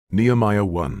Nehemiah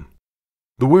 1.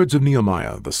 The words of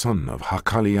Nehemiah the son of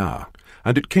Hakaliah.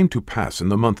 And it came to pass in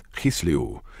the month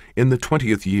Chislew, in the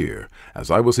 20th year, as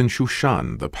I was in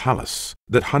Shushan the palace,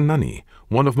 that Hanani,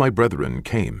 one of my brethren,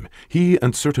 came, he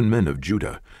and certain men of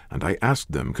Judah, and I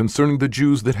asked them concerning the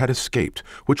Jews that had escaped,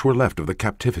 which were left of the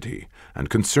captivity, and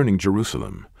concerning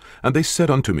Jerusalem. And they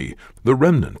said unto me, The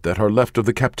remnant that are left of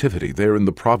the captivity there in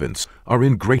the province are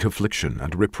in great affliction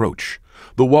and reproach.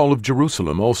 The wall of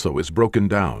Jerusalem also is broken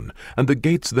down, and the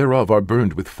gates thereof are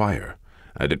burned with fire.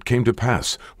 And it came to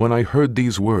pass, when I heard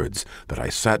these words, that I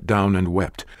sat down and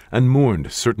wept, and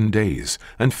mourned certain days,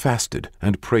 and fasted,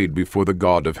 and prayed before the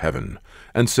God of heaven,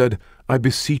 and said, I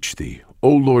beseech thee, O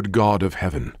Lord God of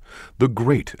heaven, the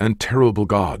great and terrible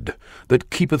God, that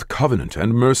keepeth covenant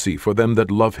and mercy for them that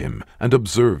love him, and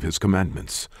observe his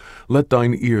commandments, let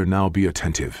thine ear now be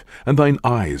attentive, and thine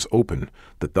eyes open,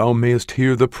 that thou mayest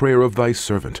hear the prayer of thy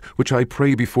servant, which I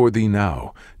pray before thee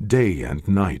now, day and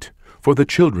night, for the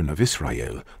children of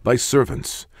Israel, thy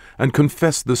servants, and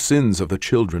confess the sins of the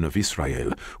children of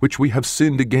Israel, which we have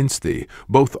sinned against thee,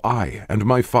 both I and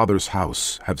my father's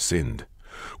house have sinned.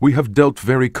 We have dealt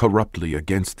very corruptly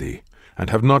against thee, and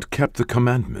have not kept the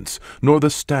commandments, nor the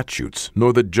statutes,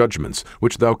 nor the judgments,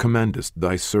 which thou commandest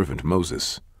thy servant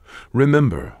Moses.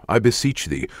 Remember, I beseech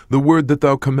thee, the word that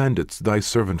thou commandedst thy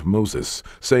servant Moses,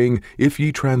 saying, If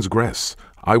ye transgress,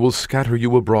 I will scatter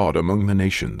you abroad among the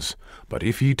nations. But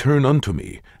if ye turn unto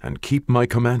me, and keep my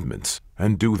commandments,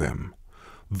 and do them,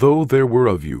 though there were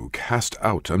of you cast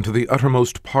out unto the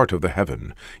uttermost part of the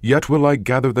heaven, yet will I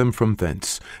gather them from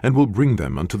thence, and will bring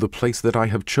them unto the place that I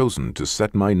have chosen to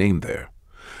set my name there.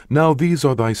 Now these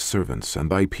are thy servants and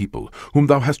thy people, whom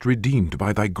thou hast redeemed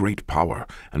by thy great power,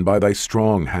 and by thy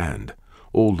strong hand.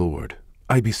 O Lord,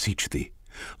 I beseech thee,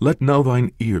 let now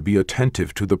thine ear be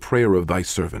attentive to the prayer of thy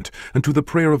servant, and to the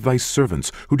prayer of thy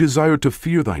servants, who desire to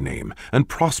fear thy name, and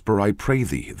prosper, I pray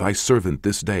thee, thy servant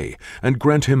this day, and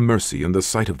grant him mercy in the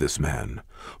sight of this man.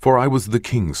 For I was the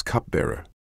king's cupbearer.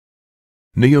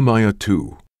 Nehemiah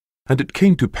 2. And it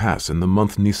came to pass in the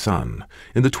month Nisan,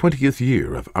 in the 20th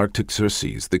year of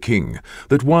Artaxerxes the king,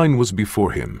 that wine was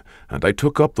before him, and I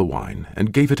took up the wine,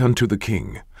 and gave it unto the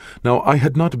king. Now I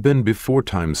had not been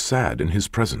beforetime sad in his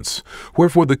presence.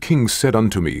 Wherefore the king said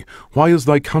unto me, Why is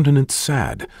thy countenance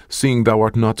sad, seeing thou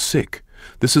art not sick?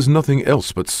 This is nothing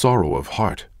else but sorrow of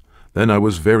heart. Then I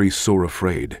was very sore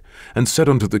afraid, and said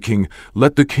unto the king,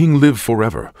 Let the king live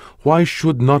forever. Why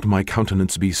should not my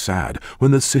countenance be sad,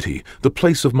 when the city, the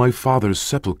place of my father's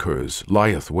sepulchres,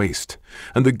 lieth waste,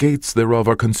 and the gates thereof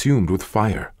are consumed with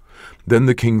fire? Then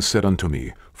the king said unto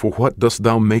me, For what dost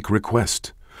thou make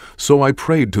request? So I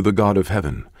prayed to the God of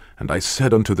heaven. And I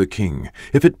said unto the king,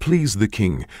 If it please the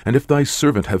king, and if thy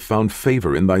servant have found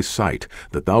favor in thy sight,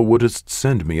 that thou wouldest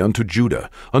send me unto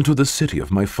Judah, unto the city of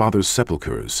my father's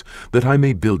sepulchres, that I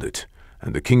may build it.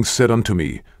 And the king said unto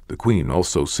me, the queen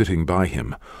also sitting by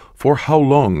him, For how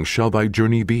long shall thy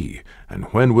journey be, and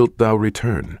when wilt thou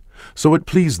return? So it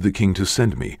pleased the king to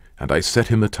send me, and I set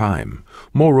him a time.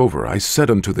 Moreover, I said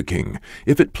unto the king,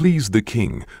 If it please the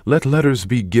king, let letters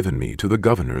be given me to the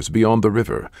governors beyond the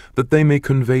river, that they may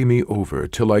convey me over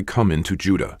till I come into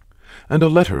Judah. And a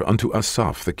letter unto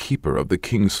Asaph the keeper of the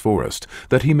king's forest,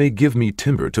 that he may give me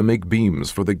timber to make beams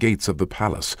for the gates of the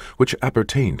palace, which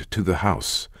appertained to the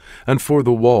house, and for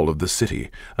the wall of the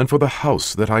city, and for the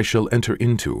house that I shall enter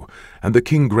into. And the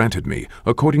king granted me,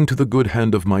 according to the good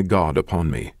hand of my God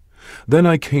upon me. Then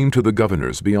I came to the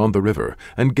governors beyond the river,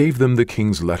 and gave them the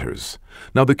king's letters.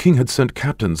 Now the king had sent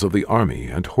captains of the army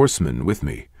and horsemen with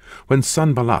me. When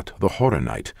Sanballat the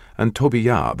Horonite, and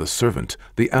Tobiah the servant,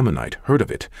 the Ammonite, heard of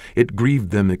it, it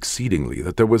grieved them exceedingly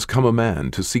that there was come a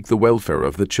man to seek the welfare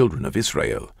of the children of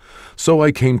Israel. So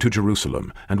I came to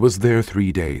Jerusalem, and was there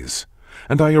 3 days.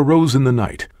 And I arose in the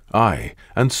night, I,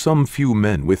 and some few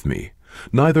men with me.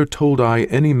 Neither told I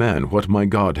any man what my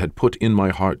God had put in my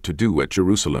heart to do at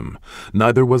Jerusalem,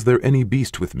 neither was there any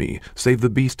beast with me, save the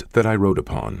beast that I rode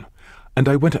upon. And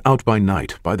I went out by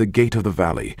night by the gate of the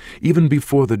valley, even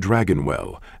before the dragon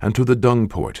well, and to the dung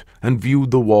port, and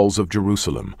viewed the walls of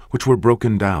Jerusalem, which were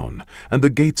broken down, and the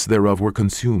gates thereof were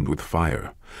consumed with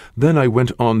fire. Then I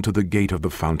went on to the gate of the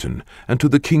fountain, and to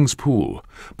the king's pool,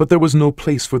 but there was no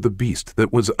place for the beast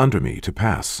that was under me to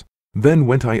pass. Then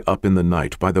went I up in the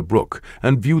night by the brook,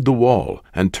 and viewed the wall,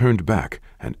 and turned back,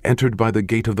 and entered by the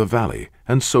gate of the valley,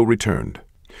 and so returned.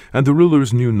 And the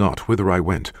rulers knew not whither I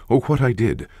went, or what I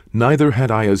did, neither had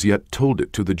I as yet told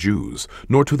it to the Jews,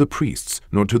 nor to the priests,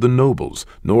 nor to the nobles,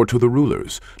 nor to the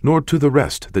rulers, nor to the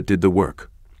rest that did the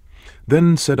work.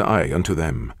 Then said I unto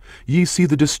them, Ye see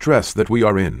the distress that we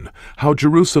are in, how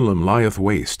Jerusalem lieth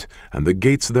waste, and the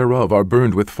gates thereof are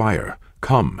burned with fire.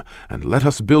 Come, and let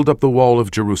us build up the wall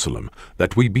of Jerusalem,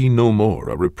 that we be no more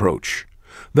a reproach.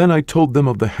 Then I told them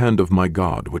of the hand of my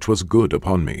God, which was good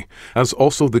upon me, as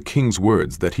also the king's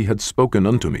words that he had spoken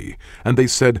unto me. And they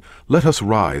said, Let us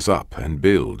rise up and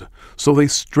build. So they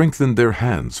strengthened their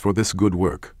hands for this good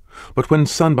work. But when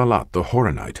Sanballat the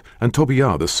Horonite, and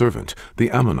Tobiah the servant,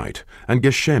 the Ammonite, and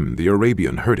Geshem the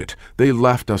Arabian heard it, they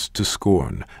laughed us to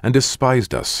scorn, and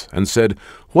despised us, and said,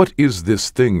 What is this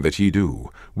thing that ye do?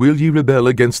 Will ye rebel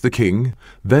against the king?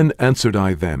 Then answered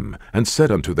I them, and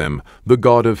said unto them, The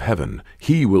God of heaven,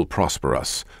 he will prosper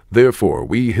us. Therefore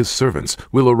we his servants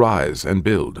will arise and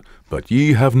build. But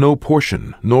ye have no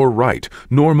portion, nor right,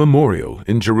 nor memorial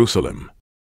in Jerusalem.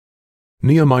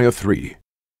 Nehemiah 3.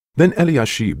 Then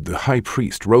Eliashib the high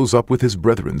priest rose up with his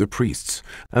brethren the priests,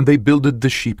 and they builded the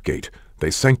sheep gate.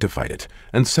 They sanctified it,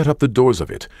 and set up the doors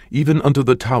of it, even unto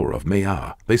the tower of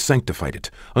Meah. They sanctified it,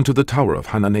 unto the tower of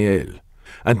Hananeel.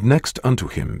 And next unto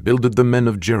him builded the men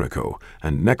of Jericho,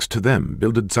 and next to them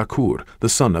builded Zakur the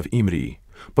son of Imri.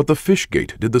 But the fish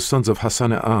gate did the sons of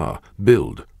Hasaneah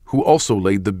build, who also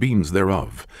laid the beams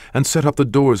thereof, and set up the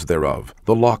doors thereof,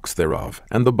 the locks thereof,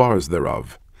 and the bars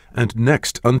thereof. And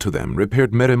next unto them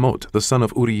repaired Meremot the son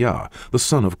of Uriah, the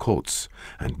son of Koz.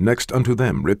 And next unto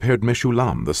them repaired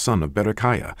Meshulam the son of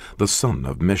Berechiah, the son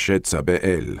of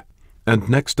Meshetzabeel. And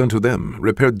next unto them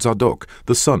repaired Zadok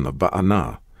the son of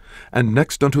Baanah. And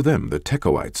next unto them the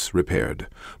Tekoites repaired.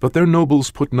 But their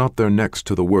nobles put not their necks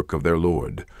to the work of their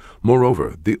lord.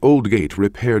 Moreover, the old gate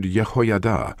repaired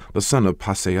Jehoiada the son of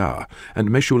Paseah, and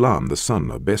Meshulam the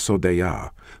son of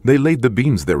Besodeah. They laid the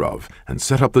beams thereof, and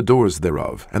set up the doors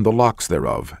thereof, and the locks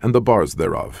thereof, and the bars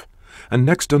thereof. And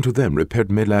next unto them repaired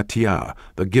Melatiah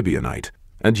the Gibeonite,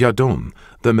 and Yadon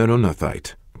the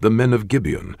Meronothite, the men of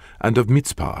Gibeon, and of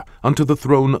Mitzpah, unto the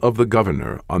throne of the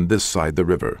governor on this side the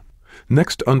river.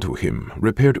 Next unto him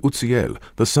repaired Uzziel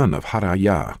the son of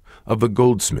Haraiah, of the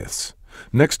goldsmiths.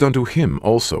 Next unto him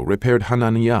also repaired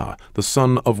Hananiah the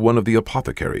son of one of the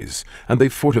apothecaries, and they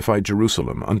fortified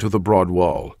Jerusalem unto the broad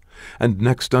wall. And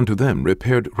next unto them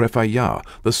repaired Rephaiah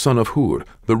the son of Hur,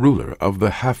 the ruler of the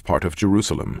half part of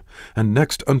Jerusalem. And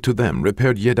next unto them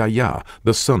repaired Jedaiah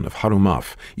the son of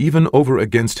Harumaph, even over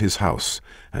against his house.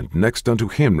 And next unto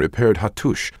him repaired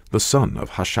Hattush the son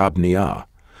of Hashabniah.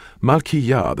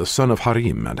 Malchijah the son of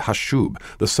Harim and Hashub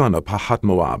the son of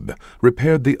Pahat-Moab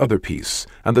repaired the other piece,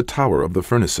 and the tower of the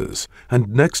furnaces. And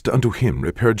next unto him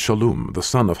repaired Shallum the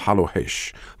son of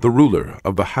Halohesh, the ruler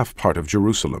of the half part of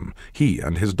Jerusalem, he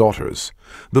and his daughters.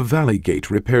 The valley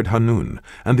gate repaired Hanun,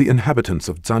 and the inhabitants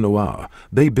of Zanoah.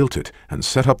 They built it, and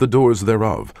set up the doors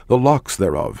thereof, the locks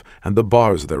thereof, and the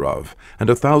bars thereof, and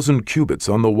 1,000 cubits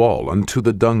on the wall unto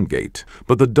the dung gate.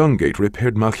 But the dung gate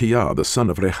repaired Malchijah the son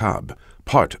of Rechab,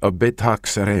 part of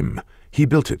Betach-serem. He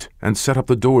built it, and set up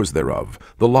the doors thereof,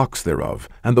 the locks thereof,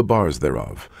 and the bars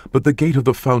thereof. But the gate of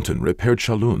the fountain repaired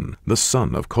Shallun, the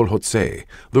son of Kolhotzeh,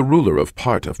 the ruler of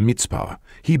part of Mitzpah.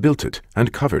 He built it,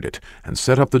 and covered it, and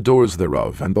set up the doors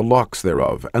thereof, and the locks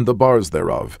thereof, and the bars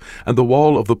thereof, and the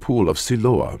wall of the pool of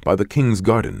Siloah by the king's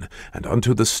garden, and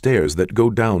unto the stairs that go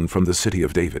down from the city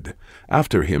of David.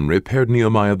 After him repaired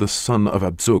Nehemiah the son of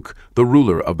Abzuk, the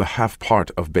ruler of the half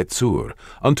part of Bethsur,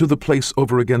 unto the place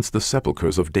over against the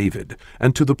sepulchres of David,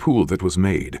 and to the pool that was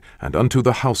made, and unto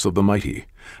the house of the mighty.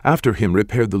 After him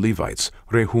repaired the Levites,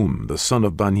 Rehum the son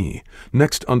of Bani.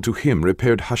 Next unto him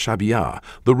repaired Hashabiah,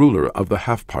 the ruler of the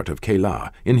half part of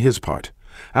Keilah, in his part.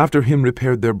 After him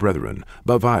repaired their brethren,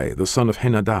 Bavai the son of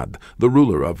Henadad, the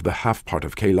ruler of the half part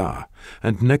of Keilah.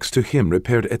 And next to him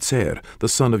repaired Etzer, the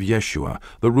son of Yeshua,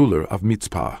 the ruler of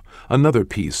Mitzpah, another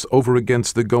piece over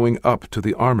against the going up to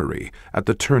the armory, at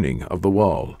the turning of the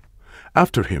wall.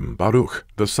 After him Baruch,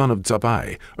 the son of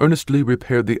Zabbai, earnestly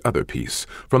repaired the other piece,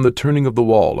 from the turning of the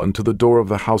wall unto the door of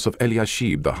the house of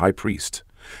Eliashib the high priest.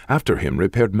 After him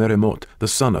repaired Meremot, the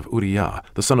son of Uriah,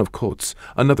 the son of Koz,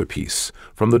 another piece,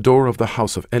 from the door of the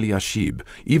house of Eliashib,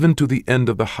 even to the end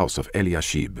of the house of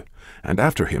Eliashib. And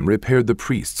after him repaired the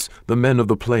priests, the men of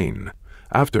the plain.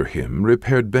 After him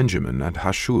repaired Benjamin and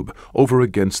Hashub over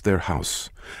against their house.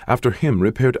 After him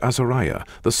repaired Azariah,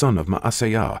 the son of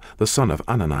Maaseiah, the son of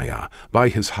Ananiah, by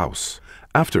his house.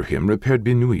 After him repaired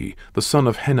Binui, the son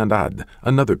of Henadad,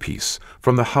 another piece,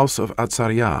 from the house of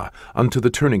Azariah unto the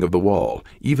turning of the wall,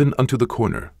 even unto the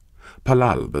corner.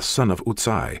 Palal, the son of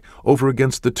Utsai, over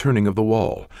against the turning of the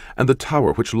wall, and the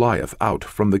tower which lieth out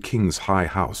from the king's high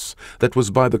house, that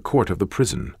was by the court of the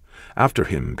prison. After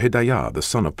him Pedaiah, the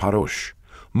son of Parosh.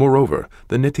 Moreover,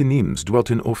 the Netinims dwelt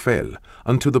in Ophel,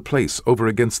 unto the place over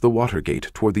against the water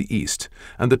gate toward the east,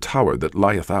 and the tower that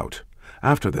lieth out.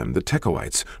 After them the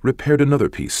Tekoites repaired another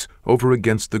piece, over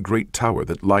against the great tower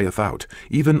that lieth out,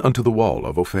 even unto the wall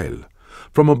of Ophel.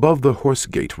 From above the horse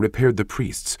gate repaired the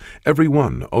priests, every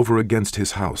one over against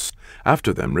his house.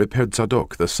 After them repaired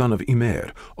Zadok the son of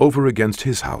Immer, over against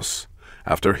his house.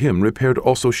 After him repaired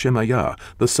also Shemaiah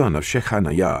the son of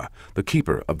Shechaniah, the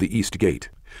keeper of the east gate.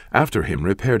 After him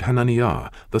repaired Hananiah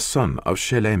the son of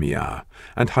Shelemiah,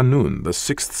 and Hanun the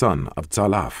sixth son of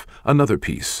Zalaph, another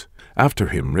piece. After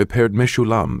him repaired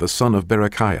Meshullam the son of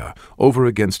Berechiah, over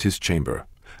against his chamber.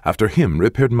 After him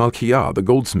repaired Malchiah the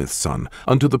goldsmith's son,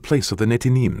 unto the place of the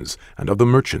Netinims, and of the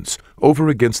merchants, over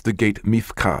against the gate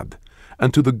Mifkad,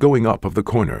 and to the going up of the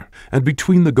corner. And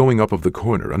between the going up of the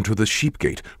corner unto the sheep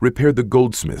gate repaired the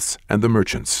goldsmiths and the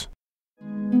merchants.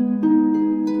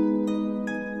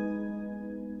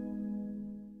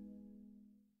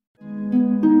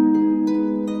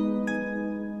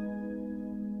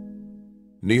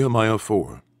 Nehemiah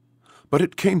 4. But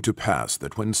it came to pass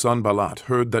that when Sanballat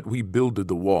heard that we builded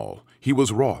the wall, he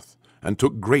was wroth, and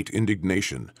took great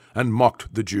indignation, and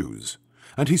mocked the Jews.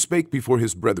 And he spake before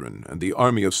his brethren and the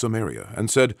army of Samaria, and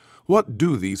said, What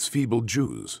do these feeble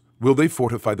Jews? Will they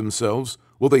fortify themselves?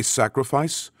 Will they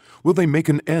sacrifice? Will they make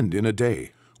an end in a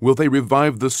day? Will they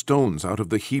revive the stones out of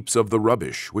the heaps of the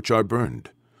rubbish which are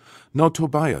burned? Now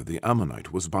Tobiah the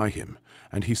Ammonite was by him,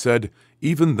 and he said,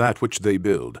 Even that which they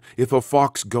build, if a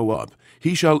fox go up,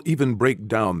 he shall even break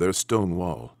down their stone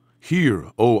wall.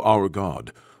 Hear, O our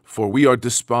God, for we are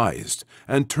despised,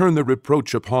 and turn the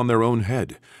reproach upon their own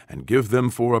head, and give them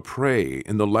for a prey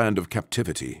in the land of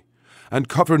captivity. And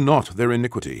cover not their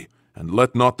iniquity, and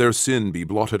let not their sin be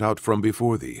blotted out from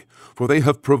before thee, for they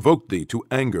have provoked thee to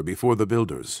anger before the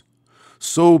builders.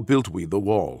 So built we the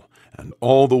wall, and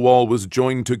all the wall was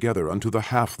joined together unto the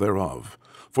half thereof,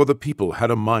 for the people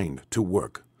had a mind to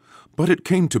work. But it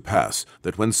came to pass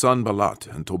that when Sanballat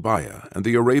and Tobiah and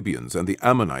the Arabians and the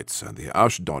Ammonites and the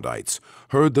Ashdodites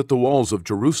heard that the walls of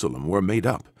Jerusalem were made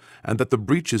up, and that the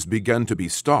breaches began to be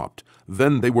stopped,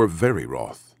 then they were very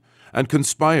wroth, and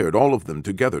conspired all of them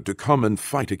together to come and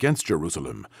fight against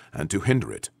Jerusalem, and to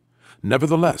hinder it.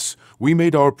 Nevertheless, we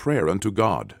made our prayer unto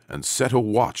God, and set a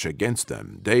watch against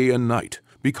them day and night,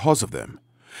 because of them.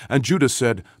 And Judah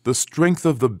said, The strength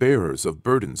of the bearers of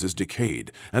burdens is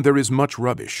decayed, and there is much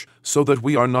rubbish, so that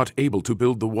we are not able to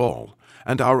build the wall.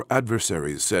 And our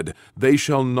adversaries said, They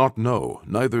shall not know,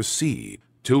 neither see,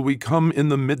 till we come in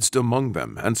the midst among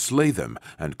them, and slay them,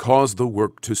 and cause the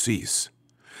work to cease.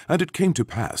 And it came to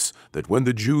pass, that when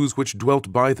the Jews which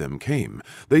dwelt by them came,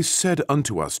 they said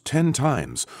unto us 10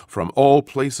 times, From all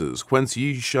places whence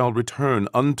ye shall return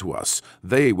unto us,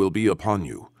 they will be upon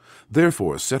you.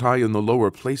 Therefore set I in the lower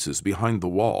places behind the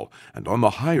wall, and on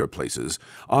the higher places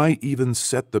I even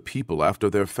set the people after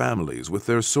their families with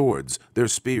their swords, their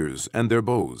spears, and their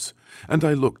bows. And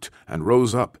I looked, and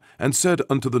rose up, and said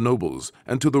unto the nobles,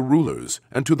 and to the rulers,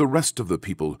 and to the rest of the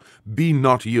people, Be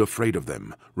not ye afraid of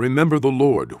them. Remember the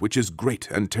Lord, which is great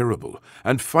and terrible,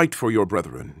 and fight for your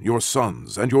brethren, your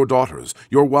sons, and your daughters,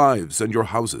 your wives, and your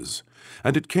houses.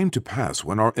 And it came to pass,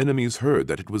 when our enemies heard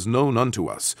that it was known unto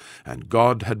us, and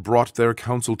God had brought their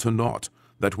counsel to naught,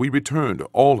 that we returned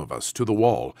all of us to the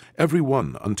wall, every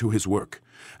one unto his work.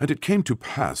 And it came to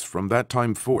pass from that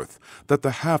time forth, that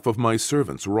the half of my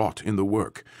servants wrought in the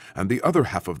work, and the other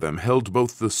half of them held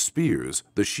both the spears,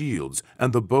 the shields,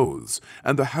 and the bows,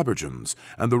 and the habergeons,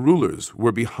 and the rulers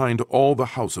were behind all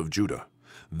the house of Judah.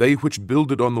 They which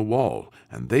builded on the wall,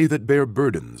 and they that bare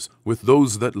burdens, with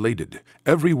those that laded,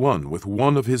 every one with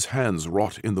one of his hands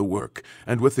wrought in the work,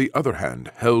 and with the other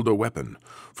hand held a weapon.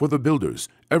 For the builders,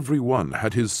 every one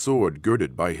had his sword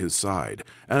girded by his side,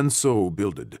 and so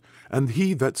builded. And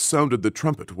he that sounded the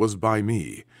trumpet was by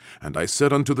me. And I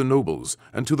said unto the nobles,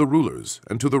 and to the rulers,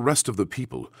 and to the rest of the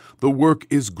people, The work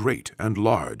is great and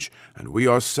large, and we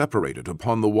are separated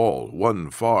upon the wall, one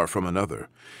far from another.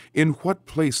 In what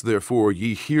place therefore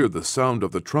ye hear the sound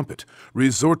of the trumpet,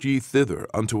 resort ye thither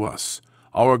unto us.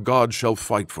 Our God shall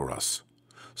fight for us.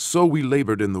 So we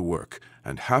labored in the work,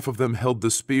 and half of them held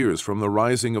the spears from the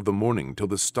rising of the morning till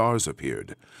the stars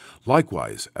appeared.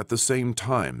 Likewise, at the same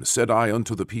time said I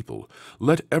unto the people,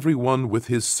 Let every one with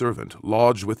his servant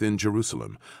lodge within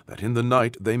Jerusalem, that in the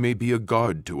night they may be a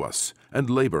guard to us, and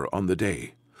labor on the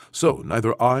day. So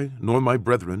neither I, nor my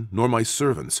brethren, nor my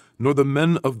servants, nor the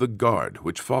men of the guard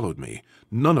which followed me,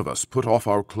 none of us put off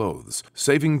our clothes,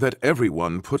 saving that every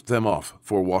one put them off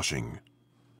for washing.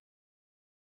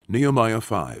 Nehemiah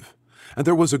 5. And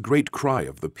there was a great cry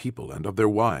of the people and of their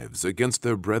wives against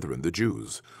their brethren the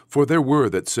Jews. For there were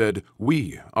that said,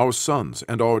 We, our sons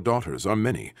and our daughters, are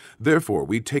many. Therefore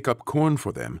we take up corn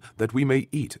for them, that we may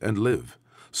eat and live.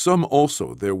 Some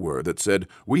also there were that said,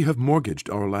 We have mortgaged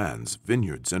our lands,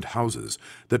 vineyards, and houses,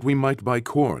 that we might buy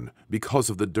corn, because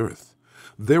of the dearth.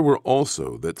 There were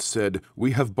also that said,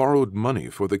 We have borrowed money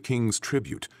for the king's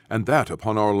tribute, and that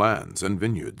upon our lands and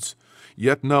vineyards.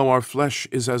 Yet now our flesh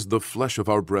is as the flesh of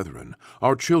our brethren,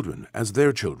 our children as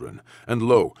their children. And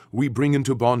lo, we bring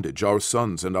into bondage our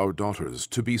sons and our daughters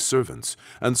to be servants,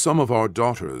 and some of our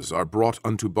daughters are brought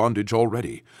unto bondage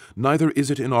already. Neither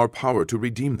is it in our power to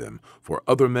redeem them, for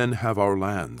other men have our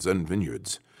lands and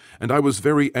vineyards. And I was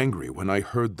very angry when I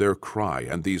heard their cry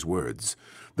and these words.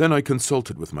 Then I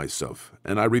consulted with myself,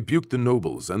 and I rebuked the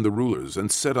nobles and the rulers,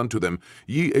 and said unto them,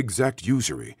 Ye exact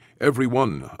usury, every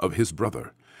one of his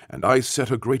brother. And I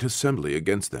set a great assembly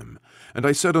against them. And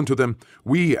I said unto them,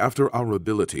 We after our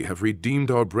ability have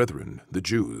redeemed our brethren, the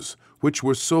Jews, which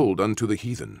were sold unto the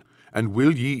heathen. And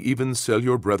will ye even sell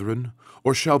your brethren?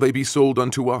 Or shall they be sold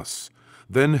unto us?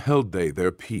 Then held they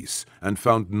their peace, and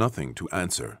found nothing to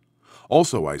answer.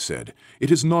 Also I said, It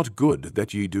is not good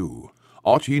that ye do.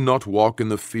 Ought ye not walk in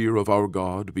the fear of our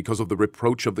God, because of the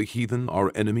reproach of the heathen,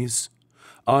 our enemies?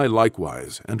 I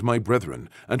likewise, and my brethren,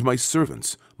 and my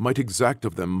servants, might exact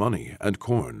of them money and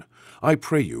corn. I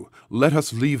pray you, let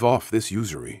us leave off this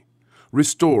usury.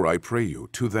 Restore, I pray you,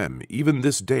 to them, even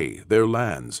this day, their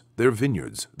lands, their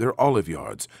vineyards, their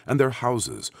oliveyards, and their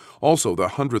houses, also the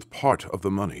 100th part of the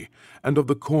money, and of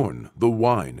the corn, the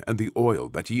wine, and the oil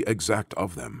that ye exact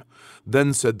of them.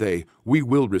 Then said they, We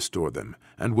will restore them,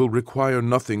 and will require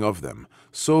nothing of them.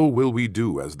 So will we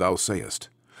do as thou sayest.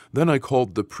 Then I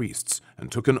called the priests,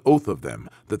 and took an oath of them,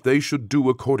 that they should do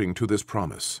according to this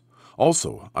promise.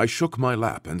 Also I shook my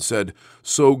lap, and said,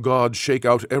 So God shake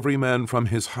out every man from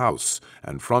his house,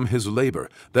 and from his labor,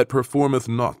 that performeth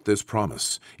not this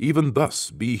promise. Even thus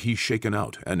be he shaken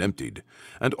out and emptied.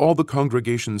 And all the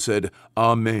congregation said,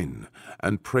 Amen,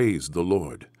 and praised the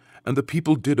Lord. And the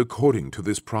people did according to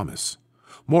this promise.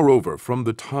 Moreover, from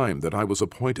the time that I was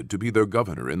appointed to be their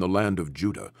governor in the land of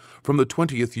Judah, from the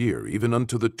 20th year even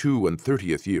unto the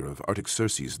 32nd year of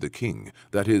Artaxerxes the king,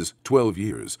 that is, 12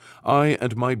 years, I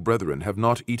and my brethren have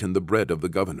not eaten the bread of the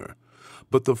governor.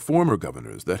 But the former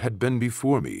governors that had been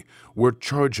before me were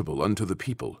chargeable unto the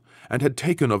people, and had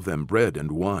taken of them bread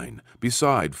and wine,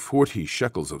 beside 40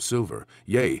 shekels of silver.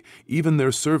 Yea, even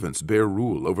their servants bare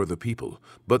rule over the people.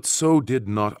 But so did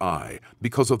not I,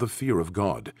 because of the fear of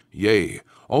God. Yea,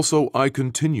 also I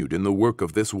continued in the work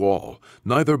of this wall,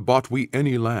 neither bought we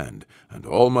any land, and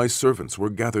all my servants were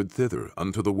gathered thither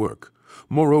unto the work.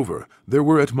 Moreover, there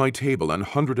were at my table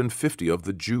 150 of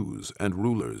the Jews and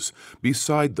rulers,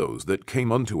 beside those that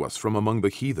came unto us from among the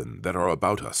heathen that are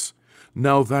about us.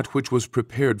 Now that which was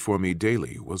prepared for me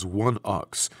daily was 1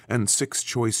 ox, and 6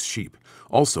 choice sheep.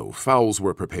 Also fowls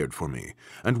were prepared for me,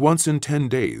 and once in 10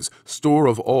 days store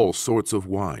of all sorts of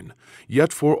wine.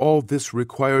 Yet for all this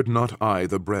required not I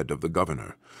the bread of the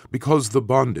governor, because the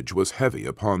bondage was heavy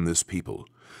upon this people.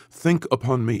 Think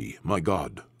upon me, my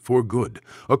God, for good,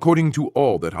 according to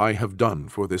all that I have done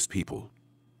for this people.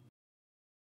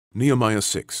 Nehemiah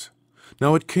 6.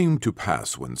 Now it came to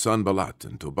pass, when Sanballat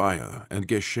and Tobiah and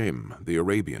Geshem the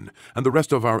Arabian and the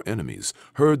rest of our enemies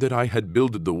heard that I had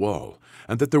builded the wall,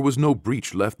 and that there was no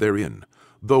breach left therein,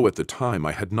 though at the time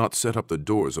I had not set up the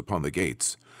doors upon the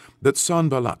gates, that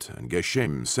Sanballat and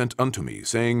Geshem sent unto me,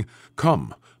 saying,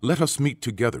 Come, let us meet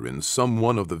together in some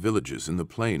one of the villages in the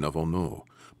plain of Ono.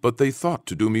 But they thought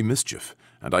to do me mischief,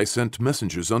 and I sent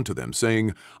messengers unto them,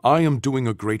 saying, I am doing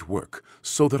a great work,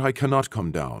 so that I cannot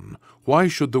come down. Why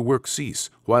should the work cease,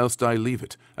 whilst I leave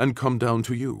it, and come down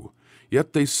to you?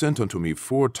 Yet they sent unto me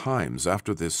 4 times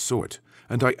after this sort,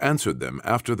 and I answered them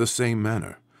after the same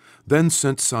manner. Then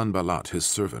sent Sanballat his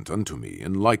servant unto me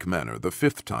in like manner the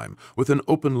 5th time, with an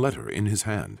open letter in his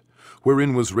hand,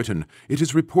 wherein was written, It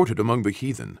is reported among the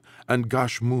heathen, and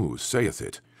Gashmu saith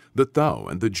it, that thou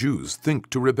and the Jews think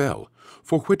to rebel,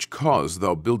 for which cause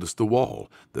thou buildest the wall,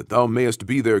 that thou mayest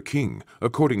be their king,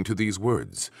 according to these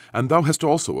words. And thou hast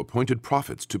also appointed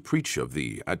prophets to preach of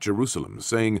thee at Jerusalem,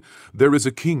 saying, There is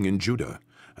a king in Judah.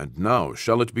 And now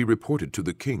shall it be reported to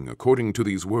the king according to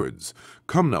these words.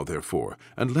 Come now, therefore,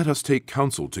 and let us take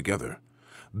counsel together.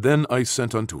 Then I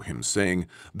sent unto him, saying,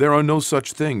 There are no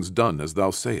such things done as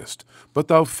thou sayest, but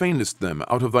thou feignest them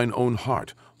out of thine own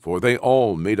heart. For they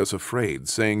all made us afraid,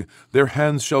 saying, Their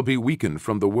hands shall be weakened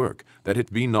from the work, that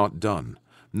it be not done.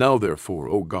 Now therefore,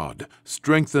 O God,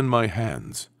 strengthen my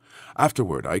hands.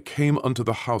 Afterward I came unto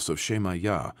the house of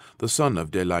Shemaiah, the son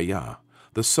of Delaiah,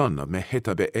 the son of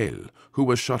Mehetabeel, who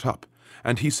was shut up.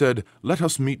 And he said, Let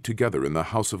us meet together in the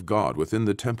house of God within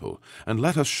the temple, and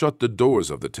let us shut the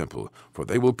doors of the temple, for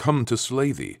they will come to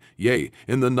slay thee. Yea,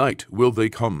 in the night will they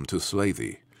come to slay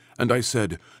thee. And I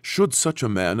said, Should such a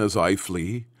man as I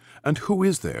flee? And who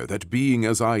is there that, being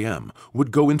as I am, would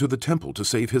go into the temple to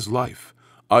save his life?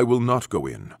 I will not go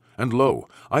in. And lo,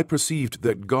 I perceived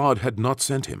that God had not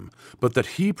sent him, but that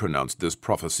he pronounced this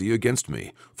prophecy against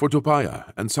me, for Tobiah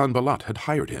and Sanballat had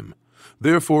hired him.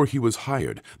 Therefore he was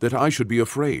hired, that I should be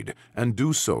afraid, and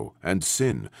do so, and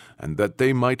sin, and that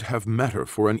they might have matter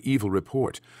for an evil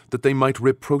report, that they might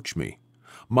reproach me.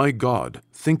 My God,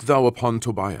 think thou upon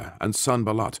Tobiah and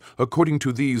Sanballat, according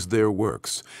to these their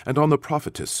works, and on the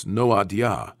prophetess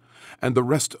Noadiah, and the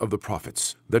rest of the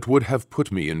prophets, that would have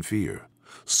put me in fear.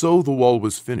 So the wall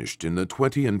was finished in the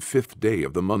 25th day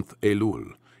of the month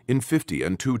Elul, in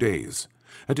 52 days.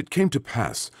 And it came to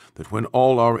pass that when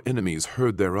all our enemies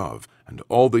heard thereof, and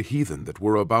all the heathen that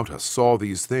were about us saw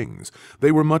these things,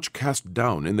 they were much cast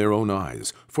down in their own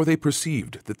eyes, for they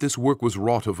perceived that this work was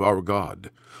wrought of our God.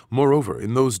 Moreover,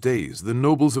 in those days the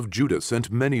nobles of Judah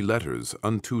sent many letters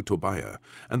unto Tobiah,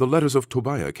 and the letters of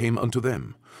Tobiah came unto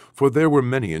them. For there were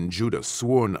many in Judah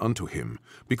sworn unto him,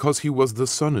 because he was the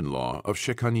son-in-law of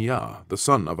Shechaniah, the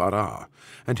son of Arah,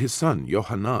 and his son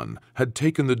Johanan had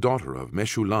taken the daughter of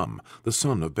Meshullam, the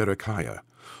son of Berechiah.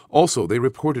 Also they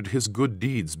reported his good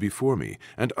deeds before me,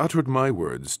 and uttered my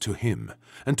words to him.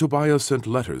 And Tobiah sent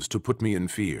letters to put me in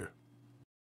fear.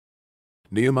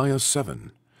 Nehemiah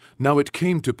 7. Now it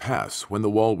came to pass, when the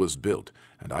wall was built,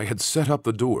 and I had set up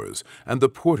the doors, and the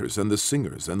porters and the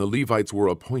singers and the Levites were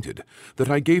appointed, that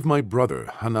I gave my brother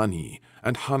Hanani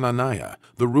and Hananiah,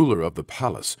 the ruler of the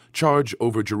palace, charge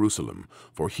over Jerusalem,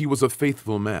 for he was a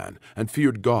faithful man, and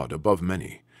feared God above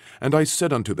many. And I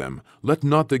said unto them, Let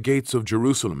not the gates of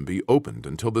Jerusalem be opened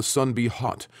until the sun be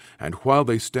hot, and while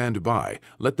they stand by,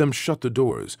 let them shut the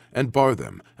doors, and bar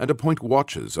them, and appoint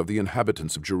watches of the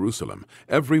inhabitants of Jerusalem,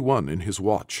 every one in his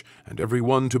watch, and every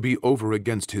one to be over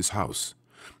against his house.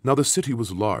 Now the city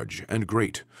was large and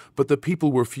great, but the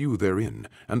people were few therein,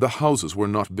 and the houses were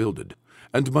not builded.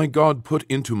 And my God put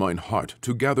into mine heart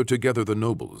to gather together the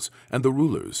nobles, and the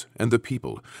rulers, and the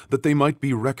people, that they might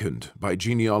be reckoned by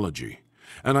genealogy.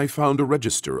 And I found a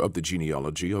register of the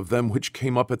genealogy of them which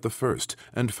came up at the first,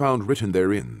 and found written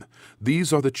therein,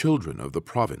 These are the children of the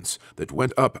province that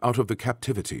went up out of the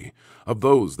captivity, of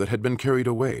those that had been carried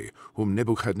away, whom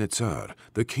Nebuchadnezzar,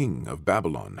 the king of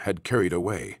Babylon, had carried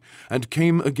away, and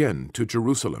came again to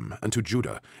Jerusalem and to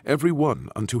Judah, every one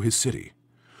unto his city.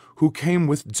 Who came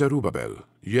with Zerubbabel,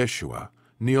 Yeshua,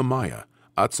 Nehemiah,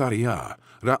 Azariah,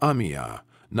 Raamiah,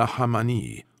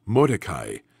 Nahamani,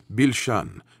 Mordecai,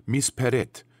 Bilshan,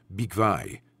 Misperet,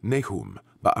 Bigvai, Nehum,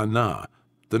 Baanah.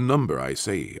 The number, I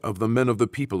say, of the men of the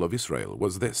people of Israel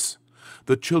was this: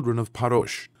 the children of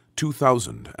Parosh,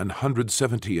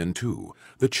 2,172,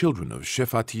 the children of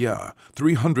Shephatiah,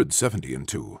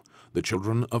 372, the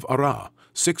children of Arah,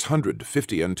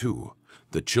 652,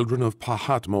 the children of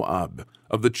Pahat Moab,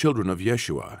 of the children of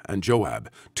Yeshua and Joab,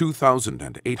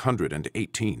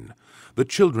 2,818, the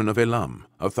children of Elam,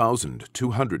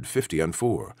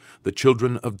 1,254, the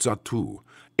children of Zattu,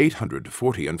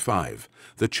 845,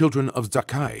 the children of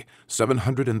Zakkai,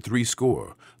 703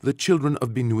 score, the children of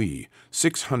Binui,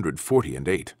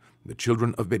 648, the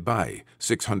children of Bebai,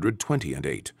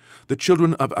 628, the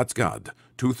children of Azgad,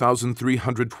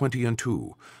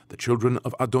 2,322, the children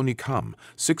of Adonikam,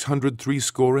 603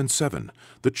 score and 7,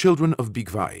 the children of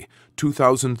Bigvai,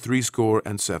 2,003 score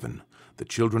and 7, the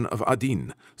children of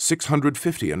Adin,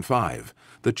 655,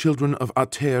 the children of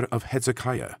Ater of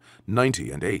Hezekiah,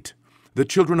 98, the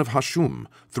children of Hashum,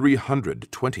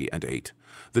 328,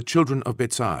 the children of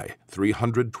Betzai,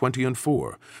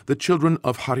 324, the children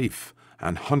of Hariph,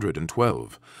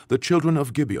 112, the children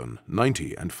of Gibeon,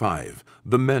 95,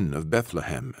 the men of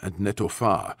Bethlehem and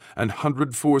Netophah,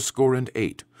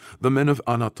 180, the men of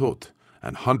Anatot,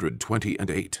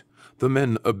 128, the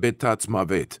men of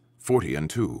Betatz-mavet,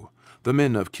 42, the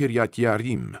men of Kiryat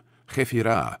Yarim,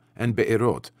 Chephirah, and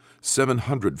Beerot,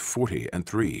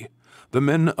 743, the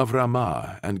men of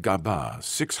Ramah and Gabah,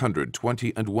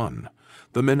 621,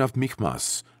 the men of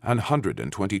Michmas,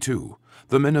 122,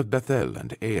 the men of Bethel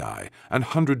and Ai,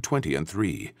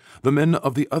 123, the men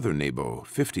of the other Nebo,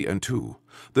 52,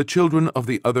 the children of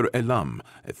the other Elam,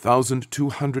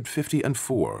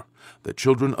 1,254, the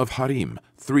children of Harim,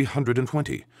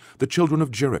 320, the children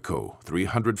of Jericho,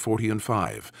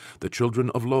 345, the children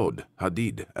of Lod,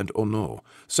 Hadid, and Ono,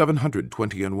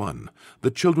 721,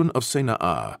 the children of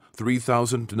Senaah,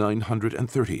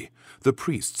 3,930, the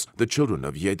priests, the children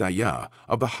of Jedaiah, Hagabah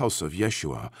of the house of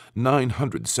Yeshua,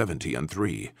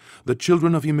 973. The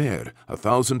children of Immer,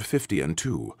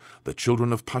 1,052. The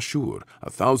children of Pashur,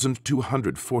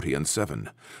 1,247.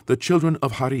 The children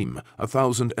of Harim,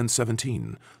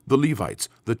 1,017. The Levites,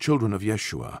 the children of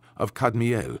Yeshua, of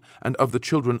Kadmiel, and of the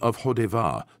children of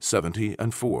Hodevah, 70.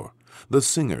 The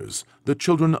singers, the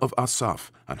children of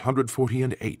Asaph,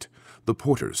 148. The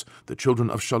porters, the children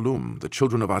of Shallum, the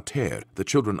children of Ater, the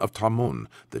children of Tammon,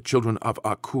 the children of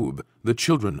Akub, the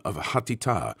children of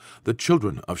Hatitah, the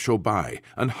children of Shobai,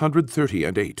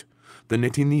 138. The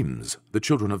Netinims, the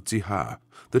children of Ziha,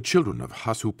 the children of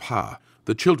Hasupah,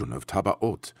 the children of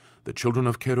Tabaot, the children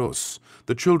of Keros,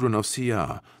 the children of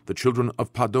Siah, the children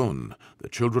of Padon, the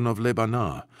children of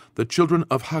Lebanah, the children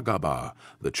of Hagabah,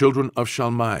 the children of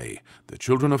Shalmai, the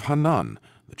children of Hanan,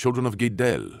 the children of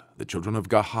Gidel, the children of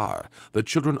Gahar, the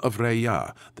children of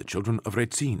Reah, the children of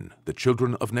Retzin, the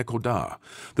children of Nekodah,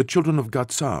 the children of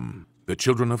Gatsam, the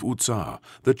children of Uzzah,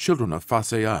 the children of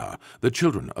Phaseah, the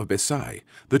children of Besai,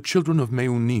 the children of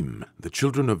Meunim, the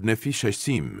children of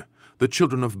Nephishessim, the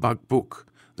children of Bakbuk,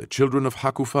 the children of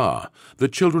Hakufah, the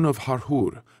children of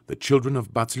Harhur, the children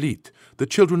of Batzlit, the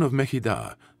children of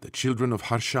Mehidah, the children of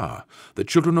Harsha, the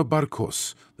children of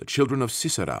Barkos, the children of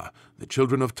Sisera, the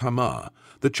children of Tamah,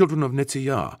 the children of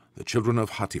Netziah, the children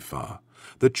of Hatipha,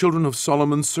 the children of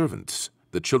Solomon's servants,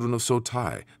 the children of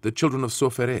Sotai, the children of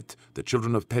Sopheret, the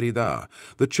children of Peridah,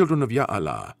 the children of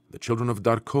Ya'alah, the children of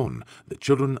Darkon, the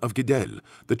children of Gidel,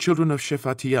 the children of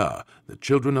Shephatiah, the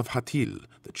children of Hatil,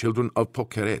 the children of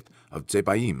Pokeret, of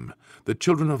Zebaim, the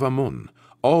children of Ammon,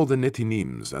 all the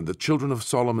Netinims and the children of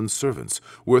Solomon's servants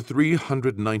were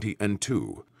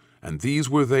 392. And these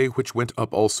were they which went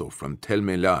up also from Tel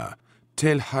Melah,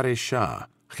 Tel Hareshah,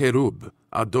 Cherub,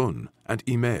 Adon, and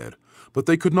Immer. But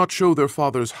they could not show their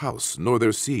father's house, nor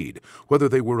their seed, whether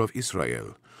they were of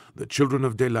Israel. The children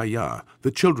of Delaiah,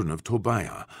 the children of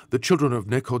Tobiah, the children of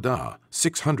Nekodah,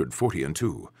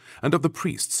 642. And of the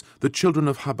priests, the children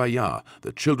of Habayah,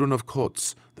 the children of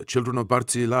Kotz, the children of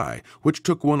Barzillai, which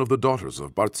took one of the daughters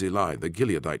of Barzillai the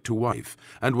Gileadite to wife,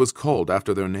 and was called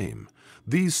after their name.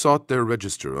 These sought their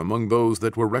register among those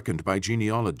that were reckoned by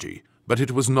genealogy, but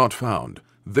it was not found.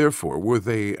 Therefore were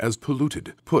they as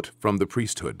polluted, put from the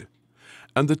priesthood.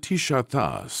 And the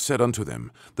Tishathah said unto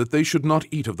them, that they should not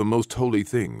eat of the most holy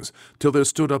things, till there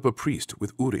stood up a priest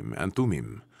with Urim and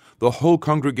Thummim. The whole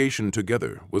congregation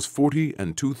together was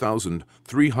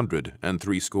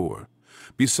 42,360,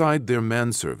 beside their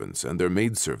manservants and their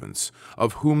maidservants,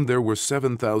 of whom there were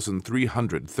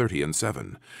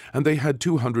 7,337, and they had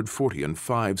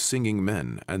 245 singing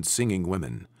men and singing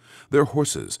women. Their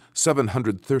horses,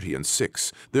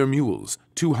 736, their mules,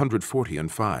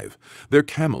 245, their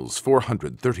camels,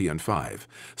 435,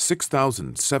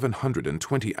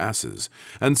 6,720 asses,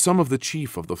 and some of the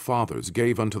chief of the fathers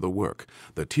gave unto the work.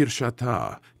 The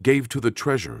Tirshatah gave to the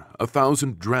treasure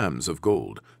 1,000 drams of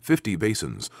gold, 50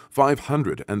 basins,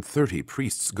 530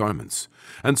 priests' garments.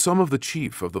 And some of the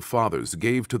chief of the fathers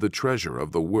gave to the treasure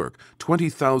of the work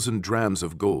 20,000 drams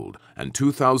of gold, and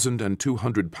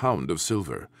 2,200 pound of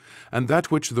silver. And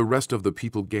that which the rest of the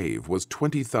people gave was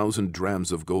 20,000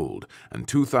 drams of gold, and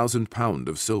 2,000 pound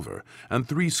of silver, and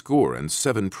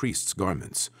 67 priests'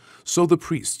 garments. So the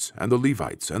priests, and the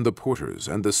Levites, and the porters,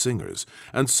 and the singers,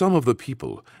 and some of the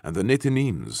people, and the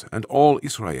Nethinims, and all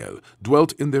Israel,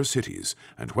 dwelt in their cities.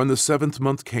 And when the 7th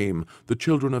month came, the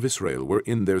children of Israel were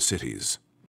in their cities.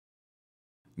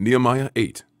 Nehemiah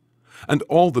 8. And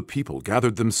all the people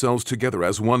gathered themselves together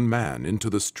as one man into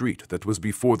the street that was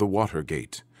before the water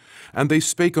gate. And they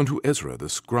spake unto Ezra the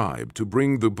scribe to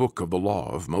bring the book of the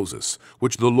law of Moses,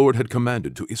 which the Lord had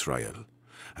commanded to Israel.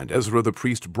 And Ezra the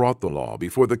priest brought the law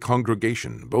before the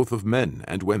congregation, both of men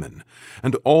and women,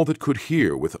 and all that could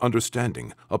hear with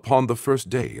understanding, upon the 1st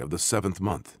day of the 7th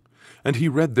month. And he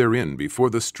read therein before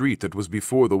the street that was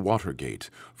before the water gate,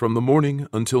 from the morning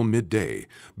until midday,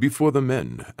 before the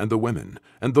men and the women,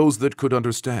 and those that could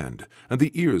understand, and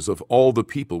the ears of all the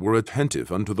people were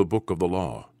attentive unto the book of the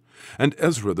law. And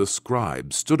Ezra the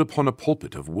scribe stood upon a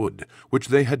pulpit of wood, which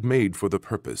they had made for the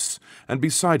purpose, and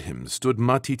beside him stood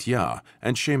Mattithiah,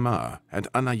 and Shema,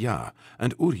 and Anaiah,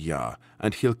 and Uriah,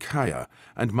 and Hilkiah,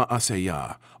 and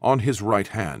Maaseiah, on his right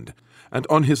hand, and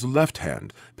on his left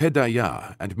hand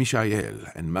Pedaiah, and Mishael,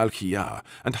 and Malchiah,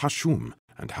 and Hashum,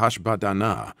 and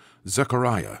Hashbadanah,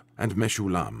 Zechariah, and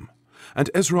Meshullam.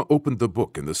 And Ezra opened the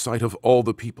book in the sight of all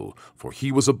the people, for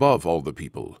he was above all the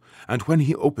people. And when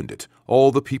he opened it,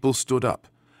 all the people stood up.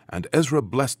 And Ezra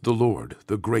blessed the Lord,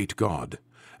 the great God.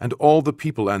 And all the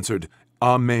people answered,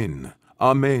 Amen,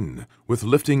 Amen, with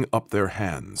lifting up their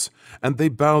hands. And they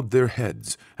bowed their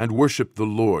heads, and worshipped the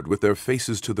Lord with their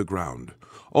faces to the ground.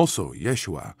 Also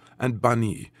Yeshua, and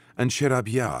Bani, and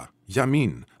Sherebiah,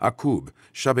 Yamin, Akub,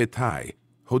 Shabbetai,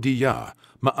 Hodiah,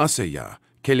 Maaseiah,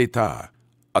 Kelita,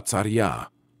 Atzariah,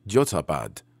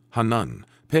 Jozabad, Hanan,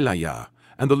 Pelaiah,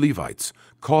 and the Levites,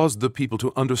 caused the people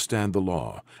to understand the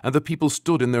law, and the people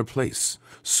stood in their place.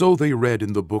 So they read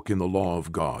in the book in the law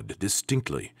of God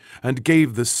distinctly, and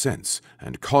gave the sense,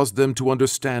 and caused them to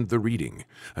understand the reading.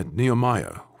 And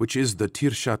Nehemiah, which is the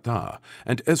Tirshatah,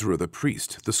 and Ezra the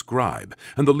priest, the scribe,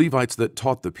 and the Levites that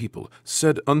taught the people,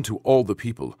 said unto all the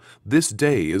people, This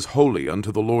day is holy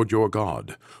unto the Lord your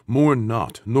God. Mourn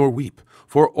not, nor weep,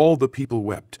 for all the people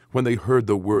wept when they heard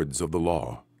the words of the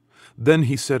law. Then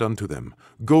he said unto them,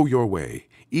 Go your way,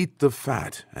 eat the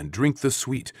fat, and drink the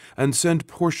sweet, and send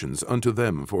portions unto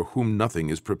them for whom nothing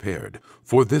is prepared.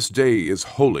 For this day is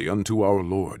holy unto our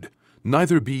Lord.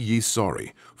 Neither be ye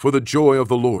sorry, for the joy of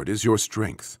the Lord is your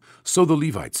strength. So the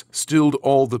Levites stilled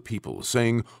all the people,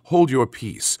 saying, Hold your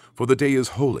peace, for the day is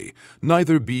holy,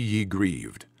 neither be ye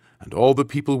grieved. And all the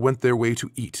people went their way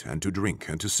to eat and to drink,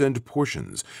 and to send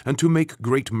portions, and to make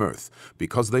great mirth,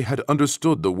 because they had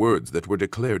understood the words that were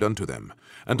declared unto them.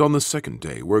 And on the second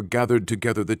day were gathered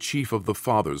together the chief of the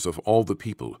fathers of all the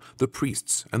people, the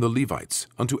priests and the Levites,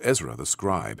 unto Ezra the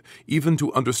scribe, even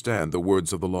to understand the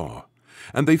words of the law.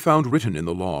 And they found written in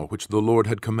the law which the Lord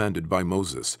had commanded by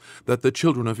Moses, that the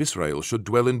children of Israel should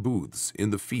dwell in booths in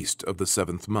the feast of the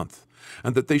 7th month,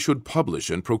 and that they should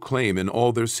publish and proclaim in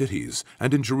all their cities,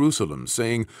 and in Jerusalem,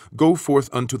 saying, Go forth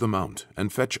unto the mount,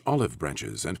 and fetch olive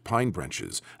branches, and pine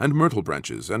branches, and myrtle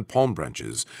branches, and palm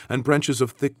branches, and branches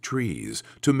of thick trees,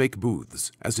 to make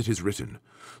booths, as it is written.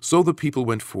 So the people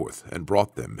went forth, and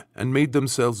brought them, and made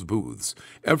themselves booths,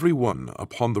 every one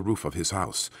upon the roof of his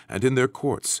house, and in their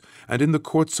courts, and in the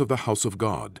courts of the house of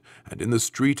God, and in the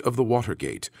street of the water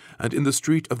gate, and in the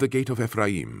street of the gate of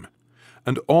Ephraim.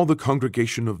 And all the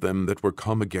congregation of them that were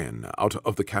come again out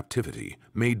of the captivity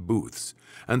made booths,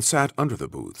 and sat under the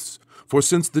booths. For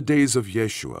since the days of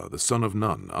Yeshua the son of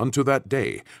Nun unto that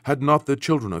day had not the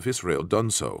children of Israel done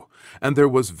so, and there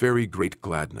was very great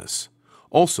gladness.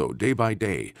 Also day by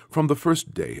day, from the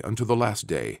first day unto the last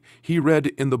day, he read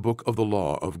in the book of the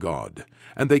law of God.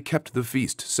 And they kept the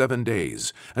feast 7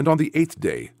 days, and on the 8th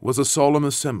day was a solemn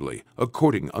assembly,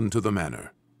 according unto the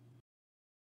manner.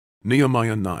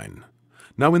 Nehemiah 9.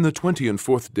 Now in the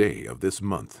 24th day of this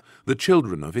month, the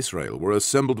children of Israel were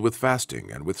assembled with fasting,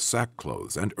 and with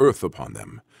sackcloths and earth upon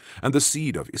them. And the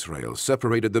seed of Israel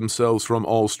separated themselves from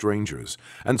all strangers,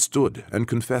 and stood and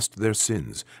confessed their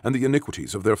sins, and the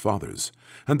iniquities of their fathers.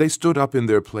 And they stood up in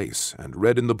their place, and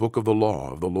read in the book of the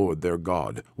law of the Lord their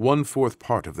God 1/4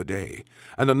 part of the day,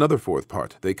 and another 4th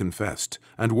part they confessed,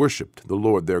 and worshipped the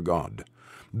Lord their God.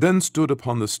 Then stood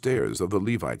upon the stairs of the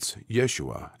Levites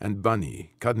Yeshua, and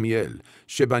Bani, Kadmiel,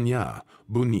 Shebaniah,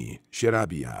 Buni,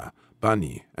 Sherebiah,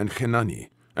 Bani, and Chenani,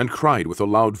 and cried with a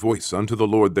loud voice unto the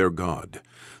Lord their God.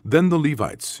 Then the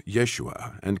Levites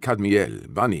Yeshua, and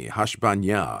Kadmiel, Bani,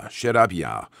 Hashbaniah,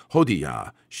 Sherebiah,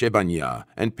 Hodiah, Shebaniah,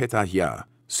 and Petahiah,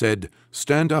 said,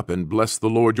 Stand up and bless the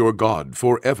Lord your God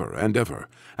for ever and ever,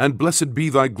 and blessed be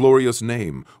thy glorious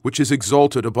name, which is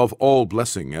exalted above all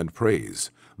blessing and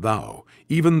praise. Thou,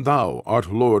 even thou,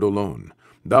 art Lord alone.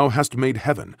 Thou hast made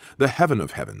heaven, the heaven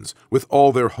of heavens, with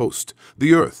all their host,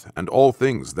 the earth and all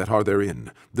things that are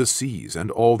therein, the seas and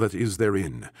all that is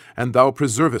therein, and thou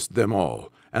preservest them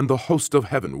all, and the host of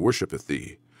heaven worshippeth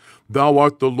thee. Thou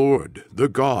art the Lord, the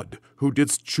God, who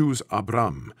didst choose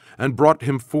Abram, and brought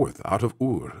him forth out of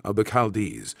Ur of the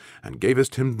Chaldees, and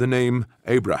gavest him the name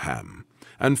Abraham,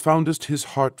 and foundest his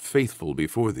heart faithful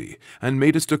before thee, and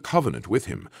madest a covenant with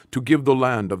him, to give the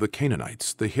land of the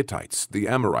Canaanites, the Hittites, the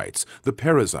Amorites, the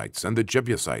Perizzites, and the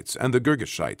Jebusites, and the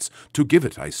Girgashites, to give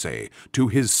it, I say, to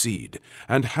his seed,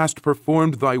 and hast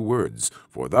performed thy words,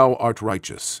 for thou art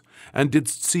righteous, and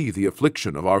didst see the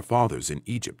affliction of our fathers in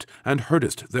Egypt, and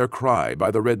heardest their cry by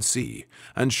the Red Sea,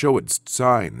 and showedst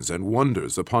signs and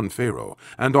wonders upon Pharaoh,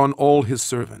 and on all his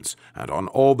servants, and on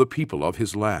all the people of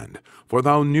his land, for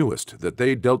thou knewest that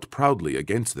they dealt proudly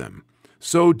against them.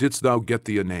 So didst thou get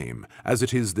thee a name, as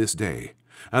it is this day.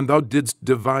 And thou didst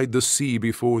divide the sea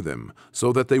before them,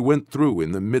 so that they went through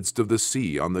in the midst of the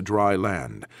sea on the dry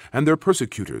land. And their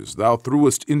persecutors thou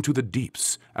threwest into the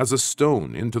deeps, as a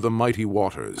stone into the mighty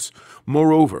waters.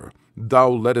 Moreover, thou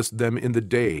leddest them in the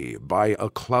day by a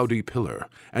cloudy pillar,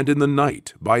 and in the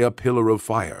night by a pillar of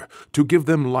fire, to give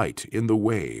them light in the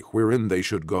way wherein they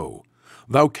should go.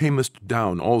 Thou camest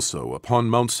down also upon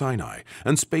Mount Sinai,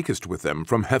 and spakest with them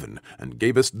from heaven, and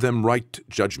gavest them right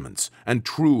judgments, and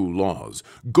true laws,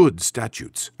 good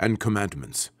statutes, and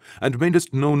commandments, and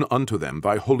madest known unto them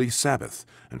thy holy Sabbath,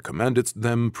 and commandedst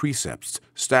them precepts,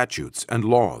 statutes, and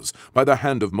laws, by the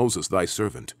hand of Moses thy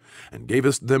servant, and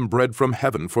gavest them bread from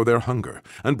heaven for their hunger,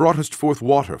 and broughtest forth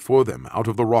water for them out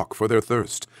of the rock for their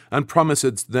thirst, and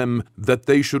promisedst them that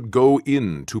they should go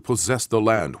in to possess the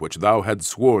land which thou hadst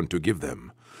sworn to give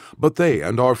them. But they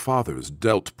and our fathers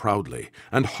dealt proudly,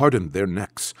 and hardened their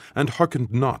necks, and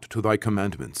hearkened not to thy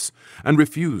commandments, and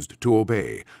refused to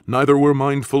obey, neither were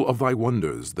mindful of thy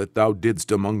wonders that thou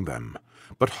didst among them,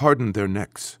 but hardened their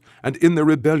necks, and in their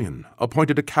rebellion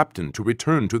appointed a captain to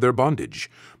return to their bondage.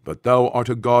 But thou art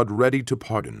a God ready to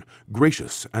pardon,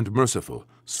 gracious and merciful,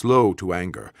 slow to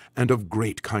anger, and of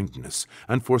great kindness,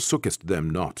 and forsookest them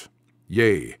not.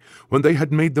 Yea, when they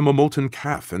had made them a molten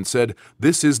calf, and said,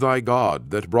 This is thy God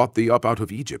that brought thee up out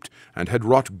of Egypt, and had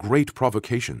wrought great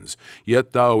provocations,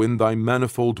 yet thou in thy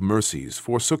manifold mercies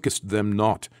forsookest them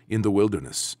not in the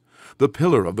wilderness. The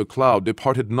pillar of the cloud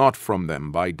departed not from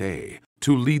them by day,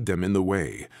 to lead them in the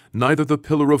way, neither the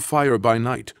pillar of fire by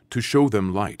night, to show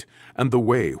them light, and the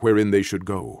way wherein they should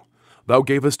go. Thou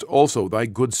gavest also thy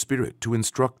good Spirit to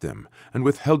instruct them, and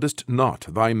withheldest not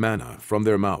thy manna from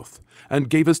their mouth, and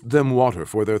gavest them water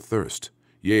for their thirst.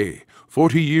 Yea,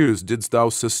 40 years didst thou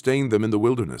sustain them in the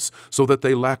wilderness, so that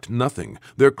they lacked nothing,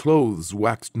 their clothes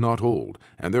waxed not old,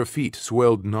 and their feet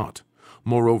swelled not.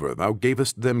 Moreover, thou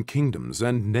gavest them kingdoms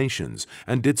and nations,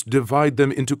 and didst divide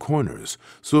them into corners.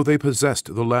 So they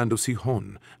possessed the land of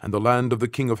Sihon, and the land of the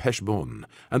king of Heshbon,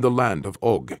 and the land of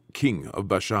Og, king of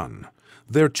Bashan.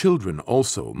 Their children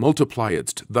also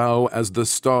multipliedst thou as the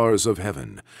stars of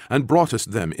heaven, and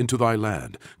broughtest them into thy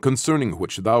land, concerning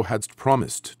which thou hadst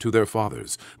promised to their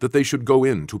fathers, that they should go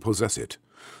in to possess it.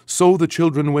 So the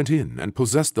children went in and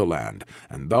possessed the land,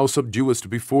 and thou subduest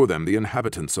before them the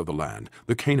inhabitants of the land,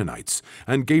 the Canaanites,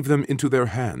 and gave them into their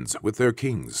hands with their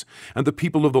kings, and the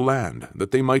people of the land,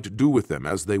 that they might do with them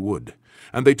as they would.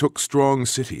 And they took strong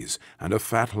cities, and a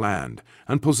fat land,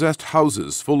 and possessed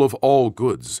houses full of all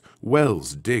goods,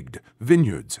 wells digged,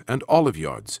 vineyards, and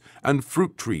oliveyards, and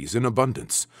fruit trees in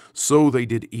abundance. So they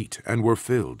did eat, and were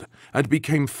filled, and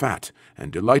became fat,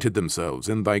 and delighted themselves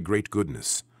in thy great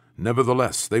goodness.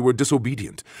 Nevertheless they were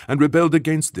disobedient, and rebelled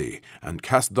against thee, and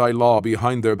cast thy law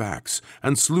behind their backs,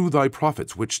 and slew thy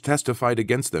prophets which testified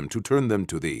against them to turn them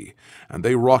to thee, and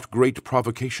they wrought great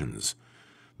provocations.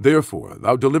 Therefore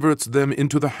thou deliveredst them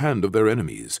into the hand of their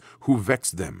enemies, who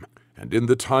vexed them. And in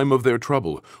the time of their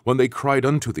trouble, when they cried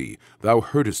unto thee, thou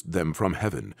heardest them from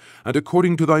heaven, and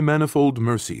according to thy manifold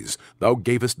mercies thou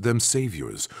gavest them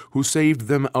saviours, who saved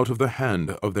them out of the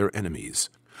hand of their enemies.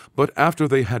 But after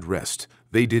they had rest,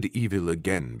 they did evil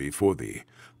again before thee.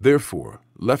 Therefore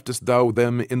leftest thou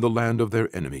them in the land of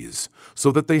their enemies,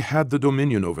 so that they had the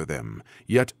dominion over them.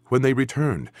 Yet when they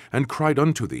returned, and cried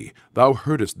unto thee, thou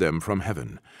heardest them from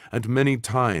heaven, and many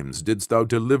times didst thou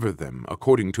deliver them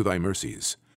according to thy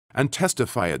mercies, and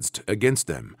testifiedst against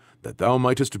them, that thou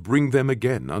mightest bring them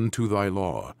again unto thy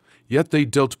law. Yet they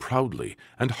dealt proudly,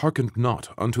 and hearkened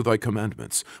not unto thy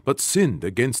commandments, but sinned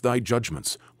against thy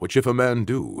judgments, which if a man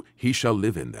do, he shall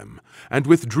live in them, and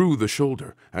withdrew the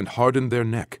shoulder, and hardened their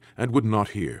neck, and would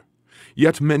not hear.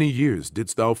 Yet many years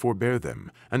didst thou forbear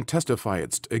them, and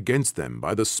testifiedst against them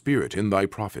by the Spirit in thy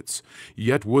prophets,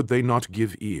 yet would they not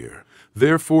give ear.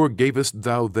 Therefore gavest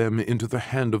thou them into the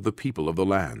hand of the people of the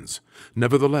lands.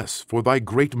 Nevertheless, for thy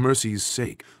great mercy's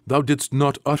sake, thou didst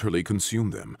not utterly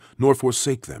consume them, nor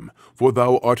forsake them, for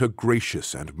thou art a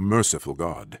gracious and merciful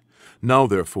God. Now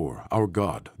therefore, our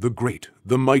God, the great,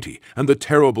 the mighty, and the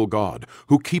terrible God,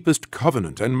 who keepest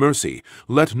covenant and mercy,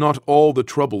 let not all the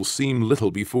trouble seem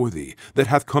little before thee, that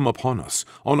hath come upon us,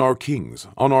 on our kings,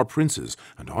 on our princes,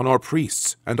 and on our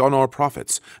priests, and on our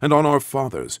prophets, and on our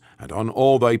fathers, and on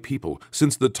all thy people,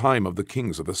 since the time of the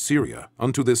kings of Assyria,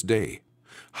 unto this day.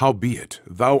 Howbeit,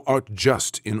 thou art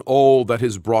just in all that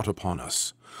is brought upon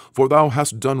us. For thou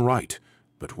hast done right,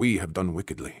 but we have done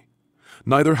wickedly.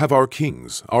 Neither have our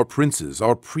kings, our princes,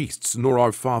 our priests, nor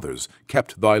our fathers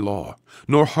kept thy law,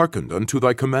 nor hearkened unto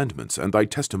thy commandments and thy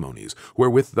testimonies,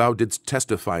 wherewith thou didst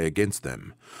testify against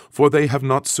them. For they have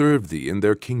not served thee in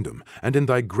their kingdom, and in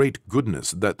thy great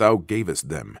goodness that thou gavest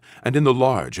them, and in the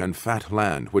large and fat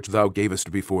land which thou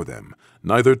gavest before them.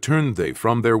 Neither turned they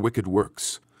from their wicked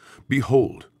works.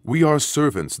 Behold, we are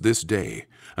servants this day,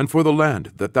 and for the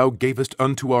land that thou gavest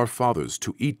unto our fathers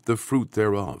to eat the fruit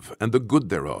thereof, and the good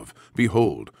thereof,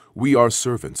 behold, we are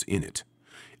servants in it.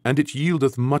 And it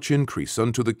yieldeth much increase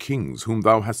unto the kings whom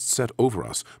thou hast set over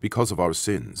us because of our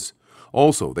sins.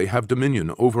 Also they have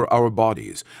dominion over our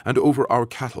bodies, and over our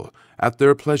cattle, at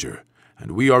their pleasure,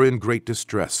 and we are in great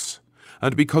distress.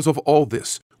 And because of all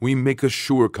this, we make a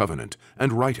sure covenant,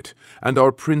 and write it, and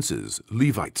our princes,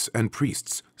 Levites, and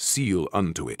priests seal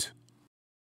unto it.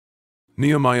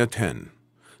 Nehemiah 10.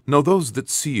 Now those that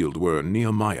sealed were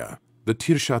Nehemiah, the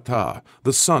Tirshatha,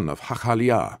 the son of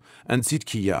Hachaliah, and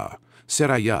Zidkiah,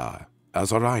 Seraiah,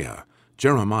 Azariah,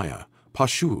 Jeremiah,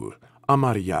 Pashur,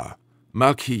 Amariah,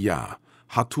 Malchiah,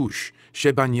 Hattush,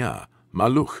 Shebaniah,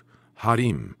 Maluch,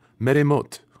 Harim,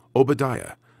 Meremot,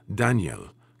 Obadiah, Daniel,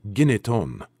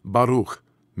 Ginneton, Baruch,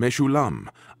 Meshulam,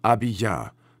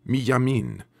 Abijah,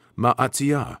 Miyamin,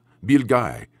 Maatiah,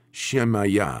 Bilgai,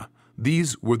 Shemaiah.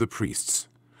 These were the priests.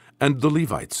 And the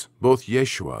Levites, both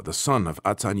Yeshua the son of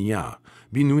Atzaniah,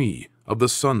 Binui of the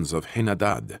sons of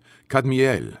Henadad,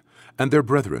 Kadmiel, and their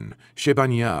brethren,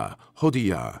 Shebaniah,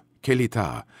 Hodiah,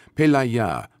 Kelita,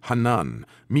 Pelaiah, Hanan,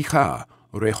 Micha,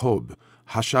 Rehob,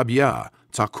 Hashabiah,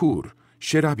 Tzakur,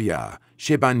 Sherabiah,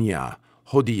 Shebaniah,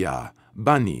 Hodiah,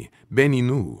 Bani,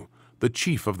 Beninu, the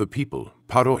chief of the people,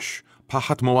 Parosh,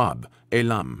 Pahat-Moab,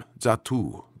 Elam,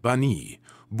 Zatu, Bani,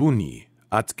 Buni,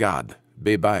 Atgad,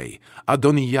 Bebai,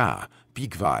 Adonijah,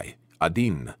 Bigvai,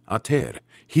 Adin, Ater,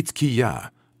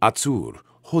 Hitzkiah, Atzur,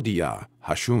 Hodiah,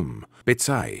 Hashum,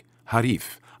 Betzai,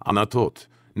 Harif, Anatot,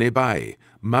 Nebai,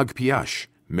 Magpiash,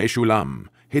 Meshulam,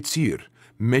 Hetzir,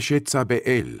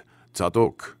 Meshetzabeel,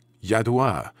 Tzadok,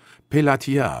 Yadua,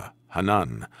 Pelatiah,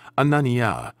 Hanan,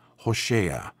 Ananiah,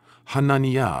 Hoshea,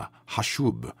 Hananiah,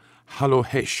 Hashub,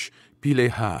 Halohesh,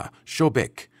 Pileha,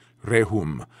 Shobek,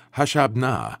 Rehum,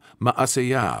 Hashabnah,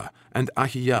 Maaseiah, and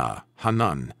Ahiah,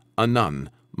 Hanan, Anan,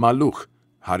 Maluch,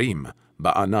 Harim,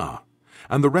 Baanah.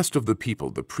 And the rest of the people,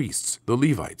 the priests, the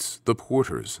Levites, the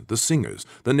porters, the singers,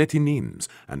 the Netinims,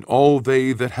 and all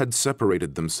they that had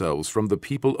separated themselves from the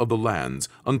people of the lands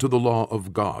unto the law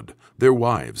of God, their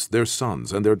wives, their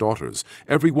sons, and their daughters,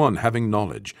 every one having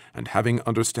knowledge, and having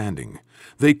understanding,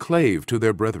 they clave to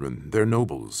their brethren, their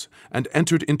nobles, and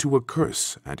entered into a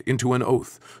curse and into an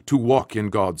oath, to walk in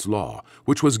God's law,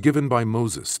 which was given by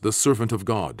Moses, the servant of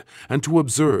God, and to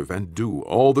observe and do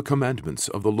all the commandments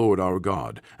of the Lord our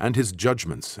God, and his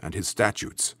judgments and his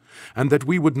statutes, and that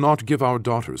we would not give our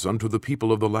daughters unto the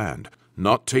people of the land,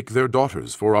 not take their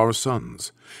daughters for our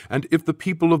sons. And if the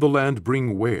people of the land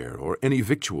bring ware or any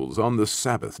victuals on the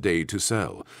Sabbath day to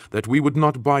sell, that we would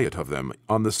not buy it of them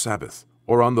on the Sabbath,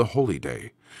 or on the holy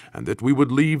day, and that we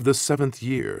would leave the 7th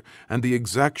year, and the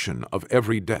exaction of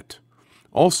every debt.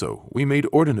 Also we made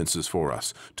ordinances for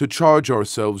us, to charge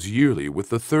ourselves yearly with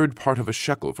the 3rd part of a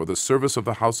shekel for the service of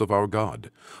the house of our God,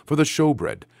 for the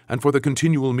showbread, and for the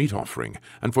continual meat offering,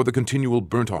 and for the continual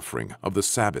burnt offering of the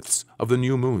Sabbaths, of the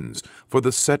new moons, for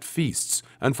the set feasts,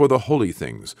 and for the holy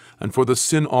things, and for the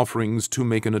sin offerings to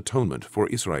make an atonement for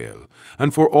Israel,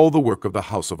 and for all the work of the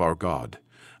house of our God.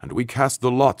 And we cast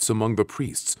the lots among the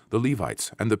priests, the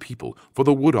Levites, and the people, for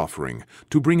the wood offering,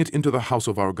 to bring it into the house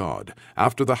of our God,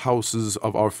 after the houses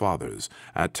of our fathers,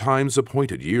 at times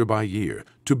appointed year by year,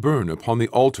 to burn upon the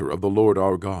altar of the Lord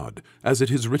our God, as it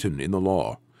is written in the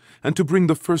law, and to bring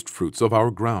the firstfruits of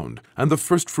our ground, and the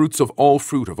firstfruits of all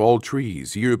fruit of all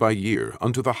trees, year by year,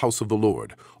 unto the house of the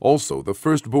Lord, also the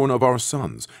firstborn of our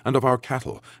sons, and of our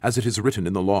cattle, as it is written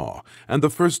in the law, and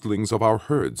the firstlings of our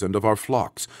herds and of our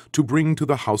flocks, to bring to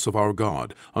the house of our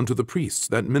God, unto the priests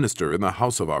that minister in the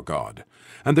house of our God,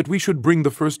 and that we should bring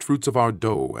the firstfruits of our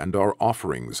dough and our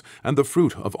offerings, and the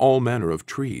fruit of all manner of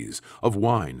trees, of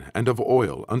wine, and of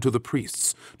oil, unto the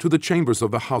priests, to the chambers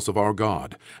of the house of our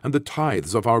God, and the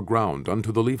tithes of our ground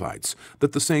unto the Levites,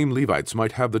 that the same Levites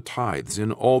might have the tithes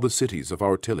in all the cities of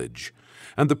our tillage.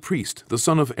 And the priest, the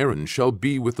son of Aaron, shall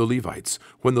be with the Levites,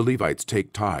 when the Levites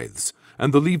take tithes.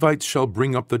 And the Levites shall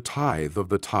bring up the tithe of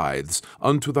the tithes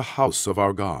unto the house of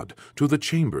our God, to the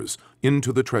chambers,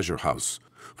 into the treasure house.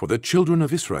 For the children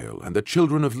of Israel and the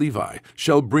children of Levi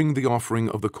shall bring the offering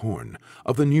of the corn,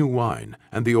 of the new wine,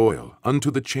 and the oil,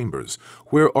 unto the chambers,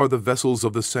 where are the vessels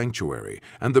of the sanctuary,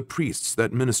 and the priests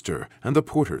that minister, and the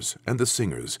porters, and the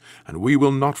singers, and we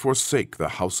will not forsake the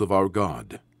house of our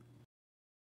God.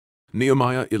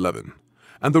 Nehemiah 11.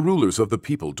 And the rulers of the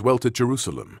people dwelt at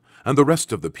Jerusalem, and the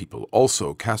rest of the people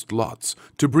also cast lots,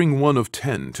 to bring 1 of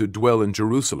 10 to dwell in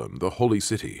Jerusalem, the holy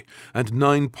city, and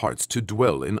 9 parts to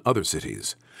dwell in other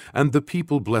cities. And the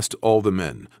people blessed all the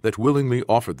men that willingly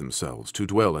offered themselves to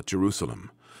dwell at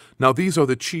Jerusalem. Now these are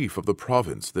the chief of the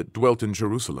province that dwelt in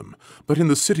Jerusalem, but in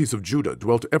the cities of Judah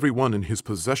dwelt every one in his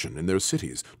possession in their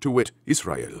cities, to wit,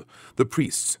 Israel, the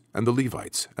priests, and the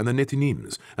Levites, and the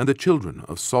Netinims, and the children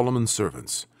of Solomon's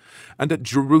servants. And at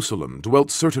Jerusalem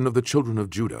dwelt certain of the children of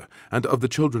Judah, and of the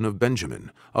children of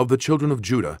Benjamin, of the children of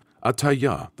Judah,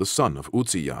 Attaiah the son of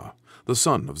Uzziah, the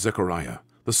son of Zechariah,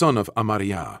 the son of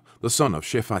Amariah, the son of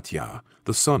Shephatiah,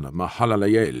 the son of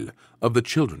Mahalaleel, of the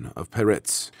children of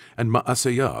Peretz, and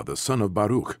Maaseiah the son of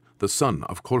Baruch, the son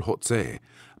of Kolhotzeh,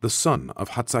 the son of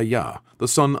Hatzaiah, the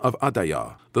son of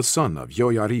Adaiah, the son of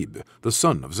Joiarib, the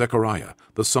son of Zechariah,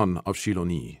 the son of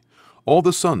Shiloni. All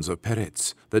the sons of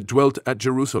Peretz that dwelt at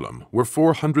Jerusalem were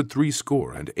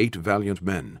 468 valiant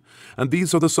men. And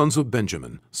these are the sons of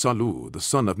Benjamin: Salu, the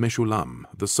son of Meshulam,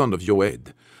 the son of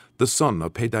Joed, the son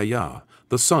of Pedaiah,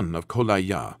 the son of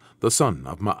Kolaiah, the son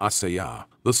of Maaseiah,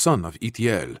 the son of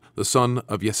Itiel, the son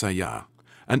of Yesaiah.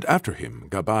 And after him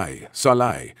Gabai,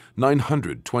 Salai,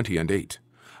 928.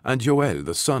 And Joel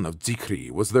the son of Zikri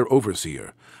was their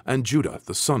overseer, and Judah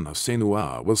the son of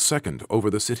Senuah was second over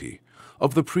the city.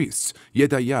 Of the priests,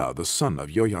 Jedaiah the son of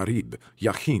Joiarib,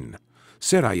 Yachin,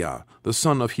 Seraiah the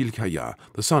son of Hilkiah,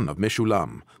 the son of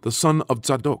Meshulam, the son of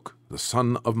Zadok, the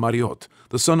son of Mariot,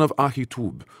 the son of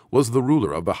Ahitub, was the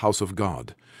ruler of the house of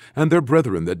God. And their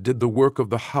brethren that did the work of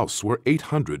the house were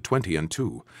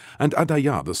 822. And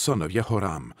Adaiah the son of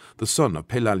Jehoram, the son of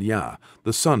Pelaliah,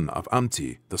 the son of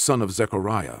Amti, the son of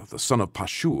Zechariah, the son of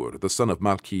Pashur, the son of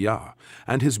Malchiah,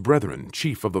 and his brethren,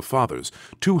 chief of the fathers,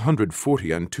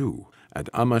 242. And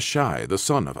Amashai the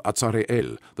son of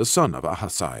Azareel, the son of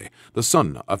Ahasai, the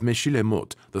son of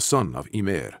Meshilemot, the son of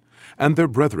Immer, and their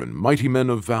brethren mighty men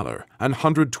of valor,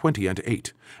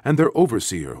 128. And their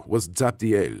overseer was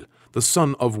Zabdiel, the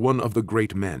son of one of the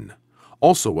great men.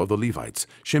 Also of the Levites,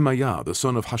 Shemaiah the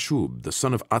son of Hashub, the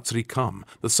son of Atzrikam,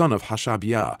 the son of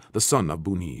Hashabiah, the son of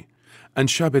Buni. And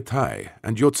Shabbatai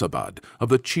and Yotzabad, of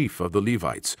the chief of the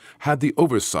Levites, had the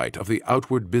oversight of the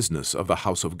outward business of the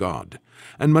house of God.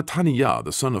 And Mattaniah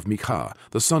the son of Micha,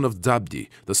 the son of Zabdi,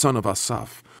 the son of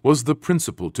Asaph, was the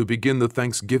principal to begin the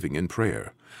thanksgiving in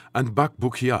prayer. And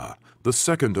Bakbukiah, the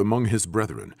second among his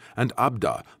brethren, and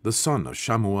Abda, the son of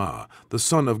Shamuah, the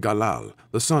son of Galal,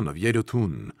 the son of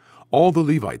Yedutun. All the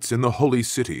Levites in the holy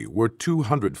city were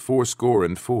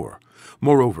 284.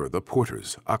 Moreover, the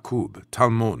porters, Akub,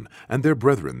 Talmon, and their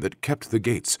brethren that kept the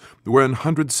gates were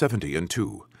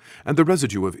 172. And the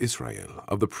residue of Israel,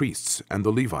 of the priests and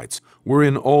the Levites, were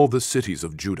in all the cities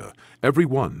of Judah, every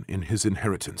one in his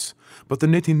inheritance. But the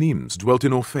Netinims dwelt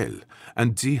in Ophel,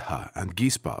 and Ziha and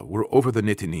Gispa were over the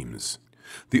Netinims.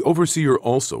 The overseer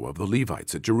also of the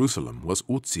Levites at Jerusalem was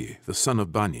Uzzi, the son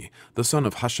of Bani, the son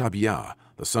of Hashabiah,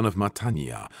 the son of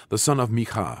Mattaniah, the son of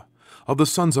Micha. Of the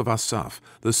sons of Asaph,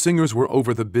 the singers were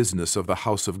over the business of the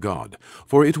house of God,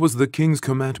 for it was the king's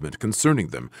commandment concerning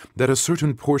them that a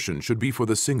certain portion should be for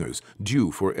the singers,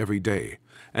 due for every day.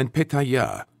 And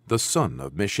Petaiah, the son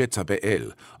of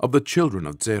Meshetzabeel, of the children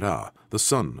of Zerah, the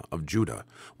son of Judah,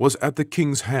 was at the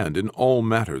king's hand in all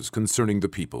matters concerning the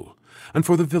people. And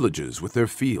for the villages with their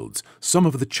fields, some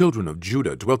of the children of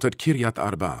Judah dwelt at Kiriath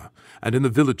Arba, and in the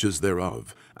villages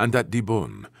thereof, and at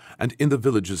Dibon, and in the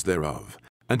villages thereof,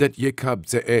 and at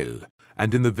Yekabzeel,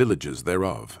 and in the villages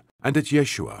thereof, and at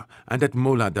Yeshua, and at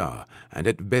Moladah, and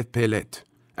at Beth-Pelet,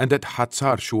 and at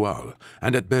Hatzar Shual,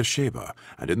 and at Beersheba,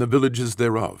 and in the villages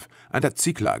thereof, and at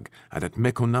Ziklag, and at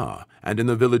Mekonah, and in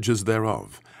the villages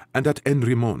thereof, and at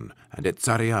Enrimon, and at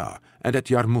Zareah, and at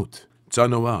Yarmut,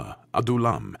 Zanoah,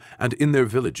 Adulam, and in their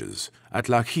villages, at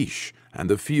Lachish, and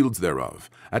the fields thereof,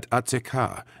 at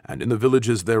Atzekah, and in the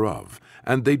villages thereof,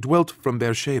 and they dwelt from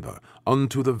Beersheba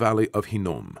unto the valley of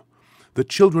Hinnom. The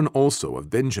children also of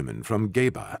Benjamin from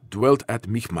Geba dwelt at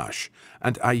Michmash,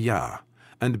 and Ayah,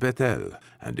 and Bethel,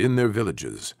 and in their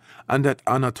villages, and at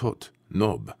Anatot,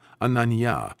 Nob,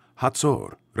 Ananiah,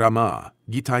 Hatzor, Ramah,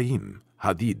 Gittaim,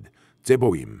 Hadid,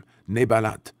 Zeboim,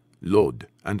 Nebalat, Lod,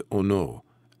 and Ono,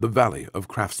 the valley of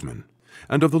craftsmen.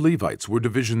 And of the Levites were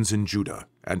divisions in Judah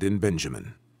and in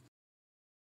Benjamin.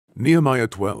 Nehemiah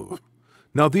 12.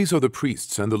 Now these are the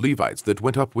priests and the Levites that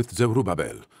went up with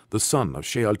Zerubbabel, the son of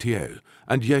Shealtiel,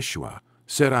 and Yeshua,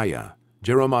 Seraiah,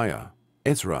 Jeremiah,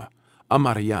 Ezra,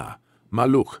 Amariah,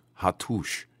 Maluch,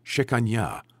 Hatush,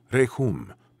 Shekaniah,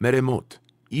 Rehum, Meremot,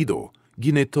 Ido,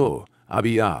 Gineto,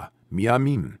 Abiah,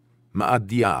 Miamim,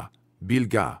 Maadiah,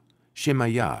 Bilgah,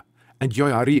 Shemaiah, and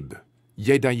Joiarib,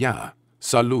 Jedaiah,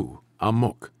 Salu,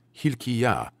 Amok,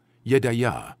 Hilkiah,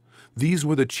 Jedaiah. These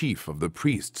were the chief of the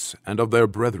priests and of their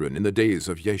brethren in the days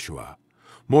of Yeshua.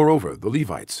 Moreover, the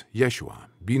Levites, Yeshua,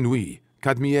 Binui,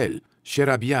 Kadmiel,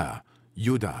 Sherebiah,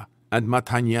 Judah, and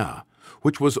Mattaniah,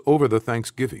 which was over the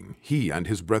thanksgiving, he and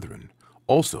his brethren.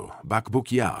 Also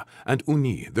Bakbukiah and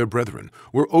Uni, their brethren,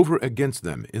 were over against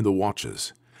them in the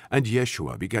watches. And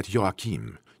Yeshua begat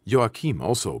Joachim, Joachim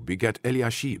also begat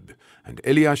Eliashib, and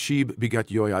Eliashib begat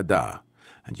Joiada,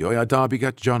 and Joiada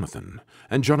begat Jonathan,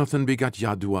 and Jonathan begat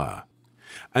Yaddua.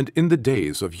 And in the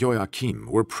days of Joachim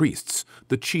were priests,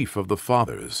 the chief of the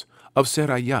fathers, of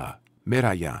Seraiah,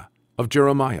 Meraiah, of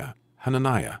Jeremiah,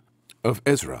 Hananiah, of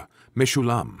Ezra,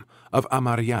 Meshulam, of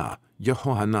Amariah,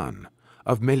 Jehohanan,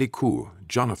 of Meliku,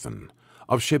 Jonathan,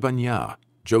 of Shebaniah,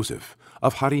 Joseph,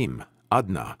 of Harim,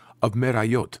 Adna, of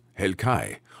Merayot,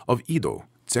 Helkai, of Iddo,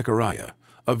 Zechariah,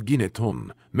 of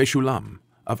Gineton, Meshulam,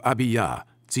 of Abiyah,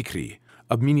 Zikri,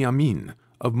 of Miniamin,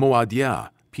 of Moadiah,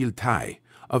 Piltai,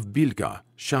 of Bilgah,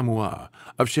 Shammua,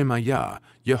 of Shemaiah,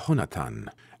 Jehonatan,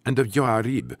 and of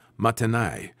Joarib,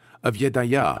 Mattenai, of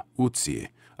Jedaiah, Utzi,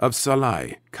 of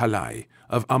Salai, Kalai,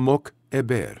 of Amok,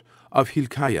 Eber, of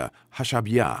Hilkiah,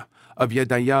 Hashabiah, of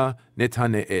Jedaiah,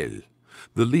 Netaneel.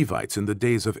 The Levites in the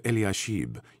days of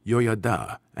Eliashib,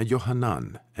 Joiada, and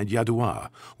Johanan, and Yaddua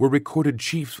were recorded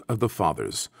chiefs of the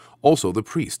fathers, also the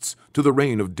priests, to the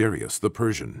reign of Darius the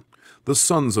Persian. The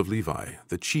sons of Levi,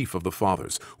 the chief of the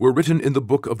fathers, were written in the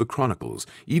book of the Chronicles,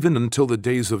 even until the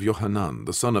days of Johanan,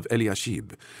 the son of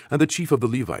Eliashib, and the chief of the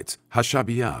Levites,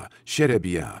 Hashabiah,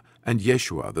 Sherebiah, and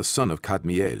Yeshua, the son of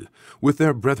Kadmiel, with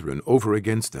their brethren over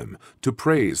against them, to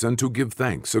praise and to give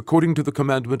thanks, according to the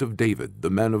commandment of David,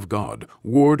 the man of God,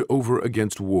 ward over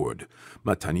against ward.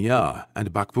 Mattaniah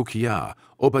and Bakbukiah,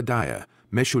 Obadiah,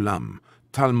 Meshulam,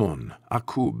 Talmon,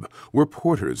 Akub, were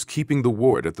porters keeping the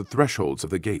ward at the thresholds of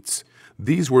the gates.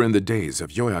 These were in the days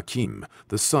of Joachim,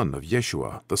 the son of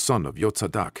Yeshua, the son of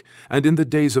Yotzadak, and in the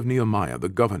days of Nehemiah the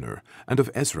governor, and of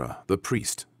Ezra the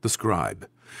priest, the scribe.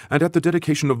 And at the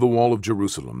dedication of the wall of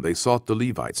Jerusalem they sought the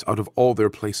Levites out of all their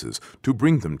places, to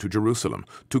bring them to Jerusalem,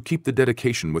 to keep the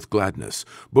dedication with gladness,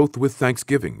 both with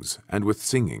thanksgivings, and with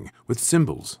singing, with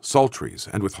cymbals, psalteries,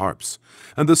 and with harps.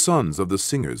 And the sons of the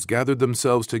singers gathered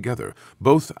themselves together,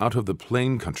 both out of the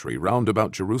plain country round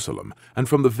about Jerusalem, and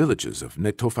from the villages of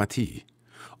Netophati,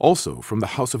 also from the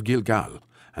house of Gilgal,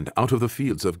 and out of the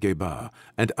fields of Geba,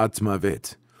 and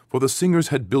Atzmavet. For the singers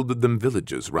had builded them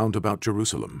villages round about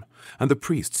Jerusalem. And the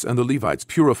priests and the Levites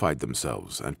purified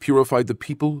themselves, and purified the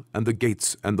people, and the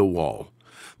gates, and the wall.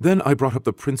 Then I brought up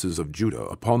the princes of Judah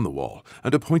upon the wall,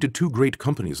 and appointed 2 great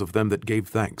companies of them that gave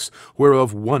thanks,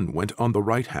 whereof one went on the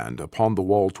right hand upon the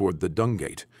wall toward the dung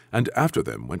gate, and after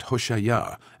them went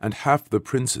Hoshaiah, and half the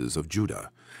princes of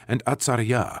Judah, and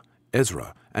Azariah,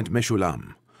 Ezra, and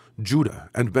Meshulam, Judah,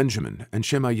 and Benjamin, and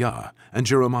Shemaiah, and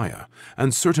Jeremiah,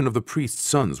 and certain of the priests'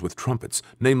 sons with trumpets,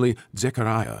 namely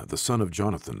Zechariah the son of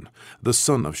Jonathan, the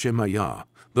son of Shemaiah,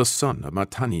 the son of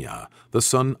Mattaniah, the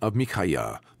son of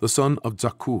Micaiah, the son of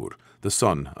Zakur, the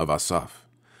son of Asaph.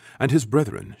 And his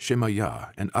brethren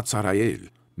Shemaiah, and Azariel,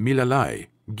 Milalai,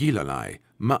 Gilalai,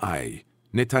 Maai,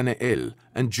 Netaneel,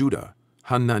 and Judah,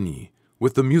 Hanani,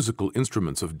 with the musical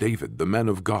instruments of David the man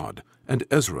of God, and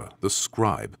Ezra the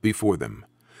scribe before them.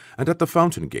 And at the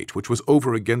fountain gate which was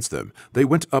over against them, they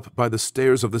went up by the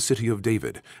stairs of the city of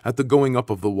David, at the going up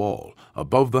of the wall,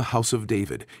 above the house of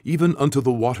David, even unto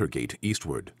the water gate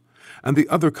eastward. And the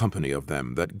other company of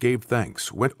them that gave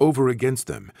thanks went over against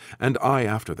them, and I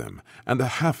after them, and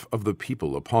the half of the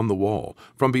people upon the wall,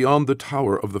 from beyond the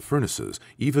tower of the furnaces,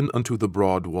 even unto the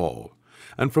broad wall.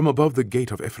 And from above the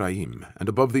gate of Ephraim, and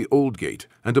above the old gate,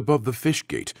 and above the fish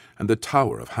gate, and the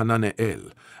tower of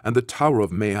Hananeel, and the tower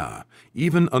of Meah,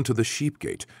 even unto the sheep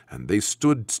gate, and they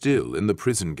stood still in the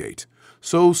prison gate.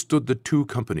 So stood the 2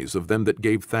 companies of them that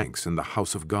gave thanks in the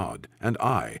house of God, and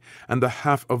I, and the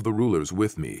half of the rulers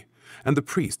with me. And the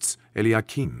priests,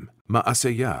 Eliakim,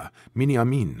 Maaseiah,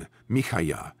 Miniamin,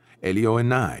 Michaiah,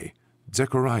 Elioenai,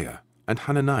 Zechariah, and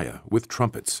Hananiah with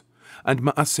trumpets, and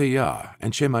Maaseiah,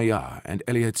 and Shemaiah, and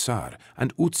Eleazar,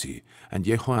 and Utzi, and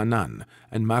Jehohanan,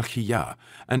 and Malchiah,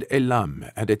 and Elam,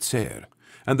 and Etzer.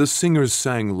 And the singers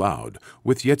sang loud,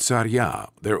 with Yetzariah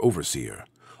their overseer.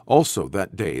 Also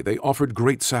that day they offered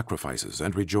great sacrifices,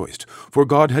 and rejoiced, for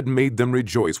God had made them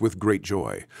rejoice with great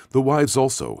joy. The wives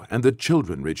also, and the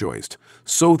children rejoiced,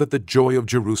 so that the joy of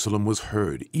Jerusalem was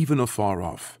heard, even afar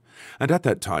off. And at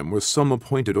that time were some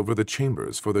appointed over the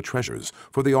chambers, for the treasures,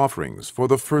 for the offerings, for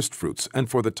the firstfruits, and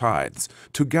for the tithes,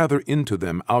 to gather into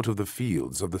them out of the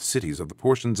fields of the cities of the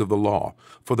portions of the law,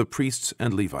 for the priests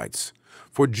and Levites.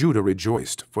 For Judah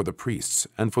rejoiced for the priests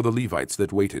and for the Levites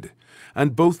that waited.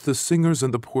 And both the singers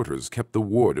and the porters kept the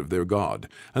ward of their God,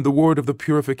 and the ward of the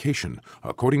purification,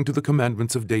 according to the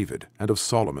commandments of David and of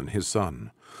Solomon his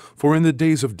son. For in the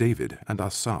days of David and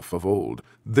Asaph of old,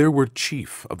 there were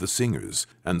chief of the singers,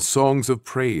 and songs of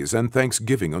praise and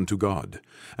thanksgiving unto God.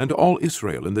 And all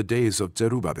Israel in the days of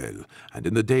Zerubbabel, and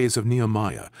in the days of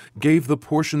Nehemiah, gave the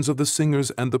portions of the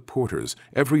singers and the porters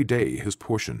every day his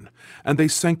portion. And they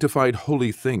sanctified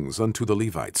holy things unto the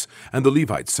Levites, and the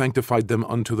Levites sanctified them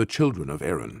unto the children of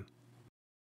Aaron.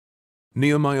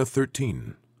 Nehemiah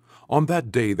 13. On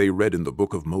that day they read in the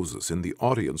book of Moses in the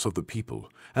audience of the people,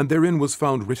 and therein was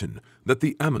found written, that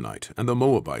the Ammonite and the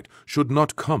Moabite should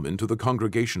not come into the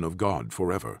congregation of God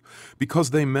forever, because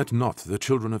they met not the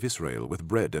children of Israel with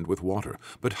bread and with water,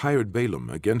 but hired Balaam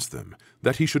against them,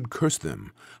 that he should curse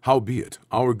them. Howbeit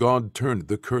our God turned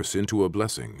the curse into a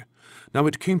blessing. Now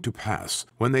it came to pass,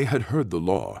 when they had heard the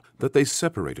law, that they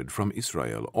separated from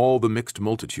Israel all the mixed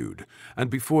multitude. And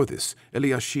before this,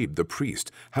 Eliashib the priest,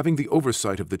 having the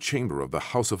oversight of the chamber of the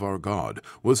house of our God,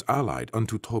 was allied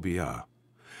unto Tobiah.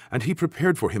 And he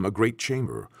prepared for him a great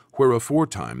chamber, where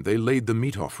aforetime they laid the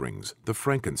meat offerings, the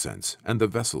frankincense, and the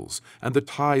vessels, and the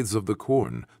tithes of the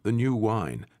corn, the new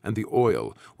wine, and the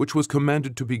oil, which was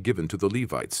commanded to be given to the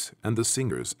Levites, and the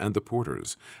singers, and the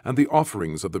porters, and the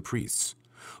offerings of the priests.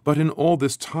 But in all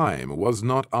this time was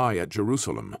not I at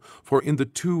Jerusalem, for in the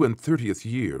 32nd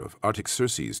year of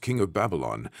Artaxerxes king of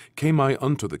Babylon came I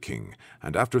unto the king,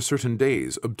 and after certain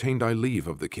days obtained I leave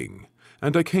of the king.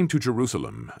 And I came to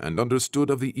Jerusalem, and understood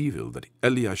of the evil that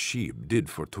Eliashib did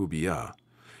for Tobiah,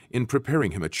 in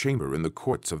preparing him a chamber in the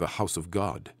courts of the house of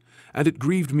God. And it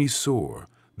grieved me sore.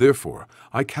 Therefore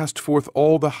I cast forth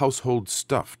all the household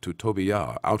stuff to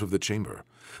Tobiah out of the chamber.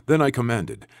 Then I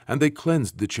commanded, and they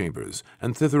cleansed the chambers,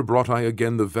 and thither brought I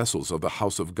again the vessels of the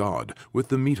house of God, with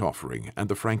the meat offering and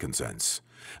the frankincense.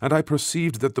 And I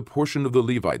perceived that the portion of the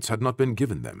Levites had not been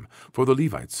given them, for the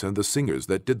Levites and the singers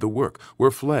that did the work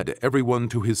were fled every one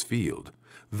to his field.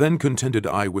 Then contended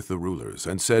I with the rulers,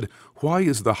 and said, Why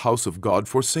is the house of God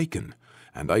forsaken?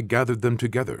 And I gathered them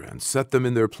together, and set them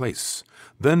in their place.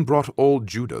 Then brought all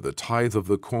Judah the tithe of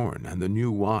the corn, and the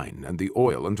new wine, and the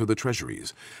oil unto the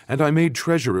treasuries. And I made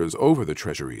treasurers over the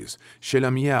treasuries,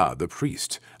 Shelemiah the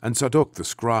priest, and Zadok the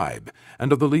scribe,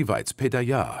 and of the Levites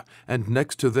Pedaiah, and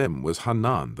next to them was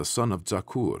Hanan the son of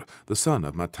Zakur, the son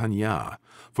of Mattaniah.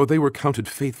 For they were counted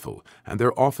faithful, and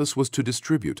their office was to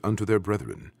distribute unto their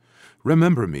brethren.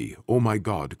 Remember me, O my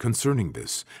God, concerning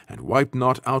this, and wipe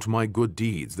not out my good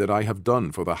deeds that I have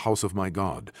done for the house of my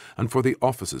God, and for the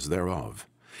offices thereof.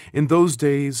 In those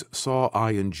days saw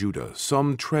I in Judah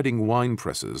some treading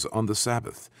winepresses on the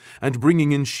Sabbath, and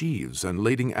bringing in sheaves and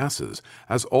lading asses,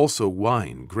 as also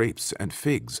wine, grapes, and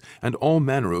figs, and all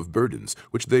manner of burdens,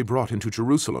 which they brought into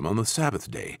Jerusalem on the Sabbath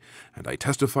day. And I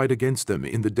testified against them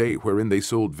in the day wherein they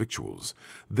sold victuals.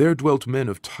 There dwelt men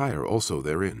of Tyre also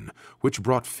therein, which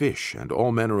brought fish and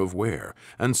all manner of ware,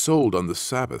 and sold on the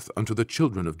Sabbath unto the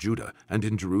children of Judah, and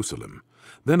in Jerusalem.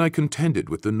 Then I contended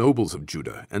with the nobles of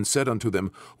Judah, and said unto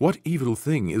them, What evil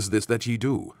thing is this that ye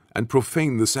do, and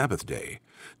profane the Sabbath day?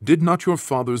 Did not your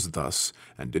fathers thus,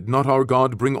 and did not our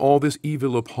God bring all this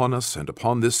evil upon us and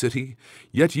upon this city?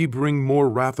 Yet ye bring more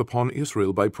wrath upon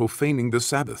Israel by profaning the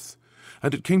Sabbath.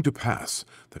 And it came to pass,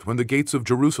 that when the gates of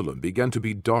Jerusalem began to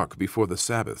be dark before the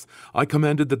Sabbath, I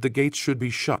commanded that the gates should be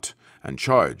shut, and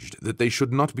charged that they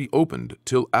should not be opened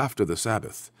till after the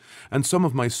Sabbath. And some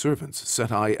of my servants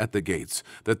set I at the gates,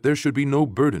 that there should be no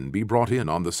burden be brought in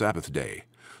on the Sabbath day.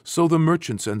 So the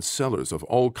merchants and sellers of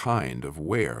all kind of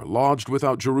ware lodged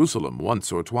without Jerusalem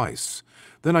once or twice.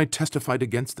 Then I testified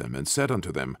against them, and said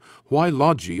unto them, Why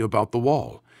lodge ye about the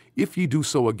wall? If ye do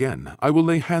so again, I will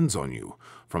lay hands on you.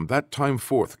 From that time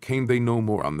forth came they no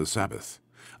more on the Sabbath.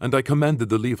 And I commanded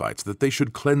the Levites that they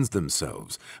should cleanse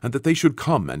themselves, and that they should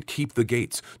come and keep the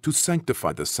gates, to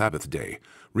sanctify the Sabbath day.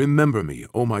 Remember me,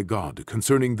 O my God,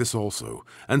 concerning this also,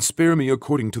 and spare me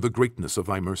according to the greatness of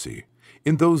thy mercy.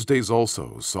 In those days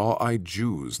also saw I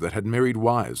Jews that had married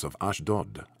wives of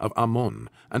Ashdod, of Ammon,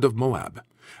 and of Moab.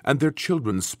 And their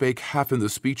children spake half in the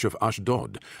speech of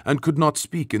Ashdod, and could not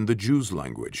speak in the Jews'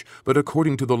 language, but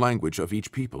according to the language of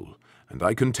each people. And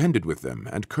I contended with them,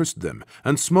 and cursed them,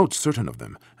 and smote certain of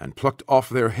them, and plucked off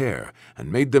their hair,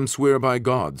 and made them swear by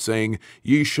God, saying,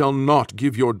 Ye shall not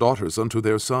give your daughters unto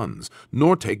their sons,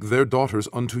 nor take their daughters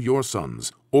unto your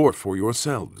sons, or for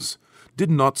yourselves. Did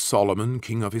not Solomon,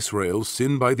 king of Israel,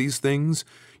 sin by these things?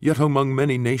 Yet among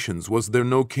many nations was there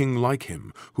no king like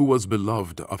him, who was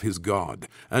beloved of his God,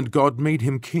 and God made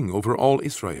him king over all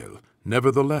Israel.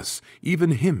 Nevertheless,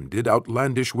 even him did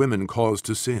outlandish women cause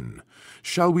to sin.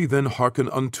 Shall we then hearken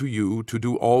unto you to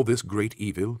do all this great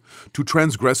evil, to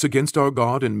transgress against our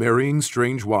God in marrying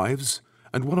strange wives?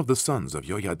 And one of the sons of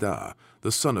Joiada,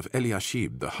 the son of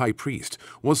Eliashib the high priest,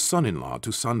 was son-in-law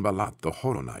to Sanballat the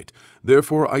Horonite.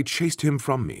 Therefore I chased him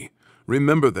from me.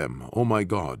 Remember them, O my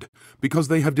God, because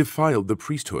they have defiled the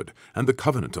priesthood, and the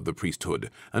covenant of the priesthood,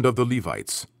 and of the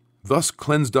Levites. Thus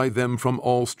cleansed I them from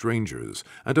all strangers,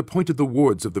 and appointed the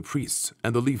wards of the priests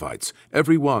and the Levites,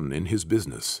 every one in his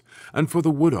business, and for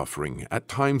the wood offering at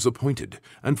times appointed,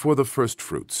 and for the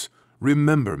firstfruits.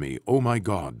 Remember me, O my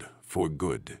God, for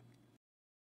good.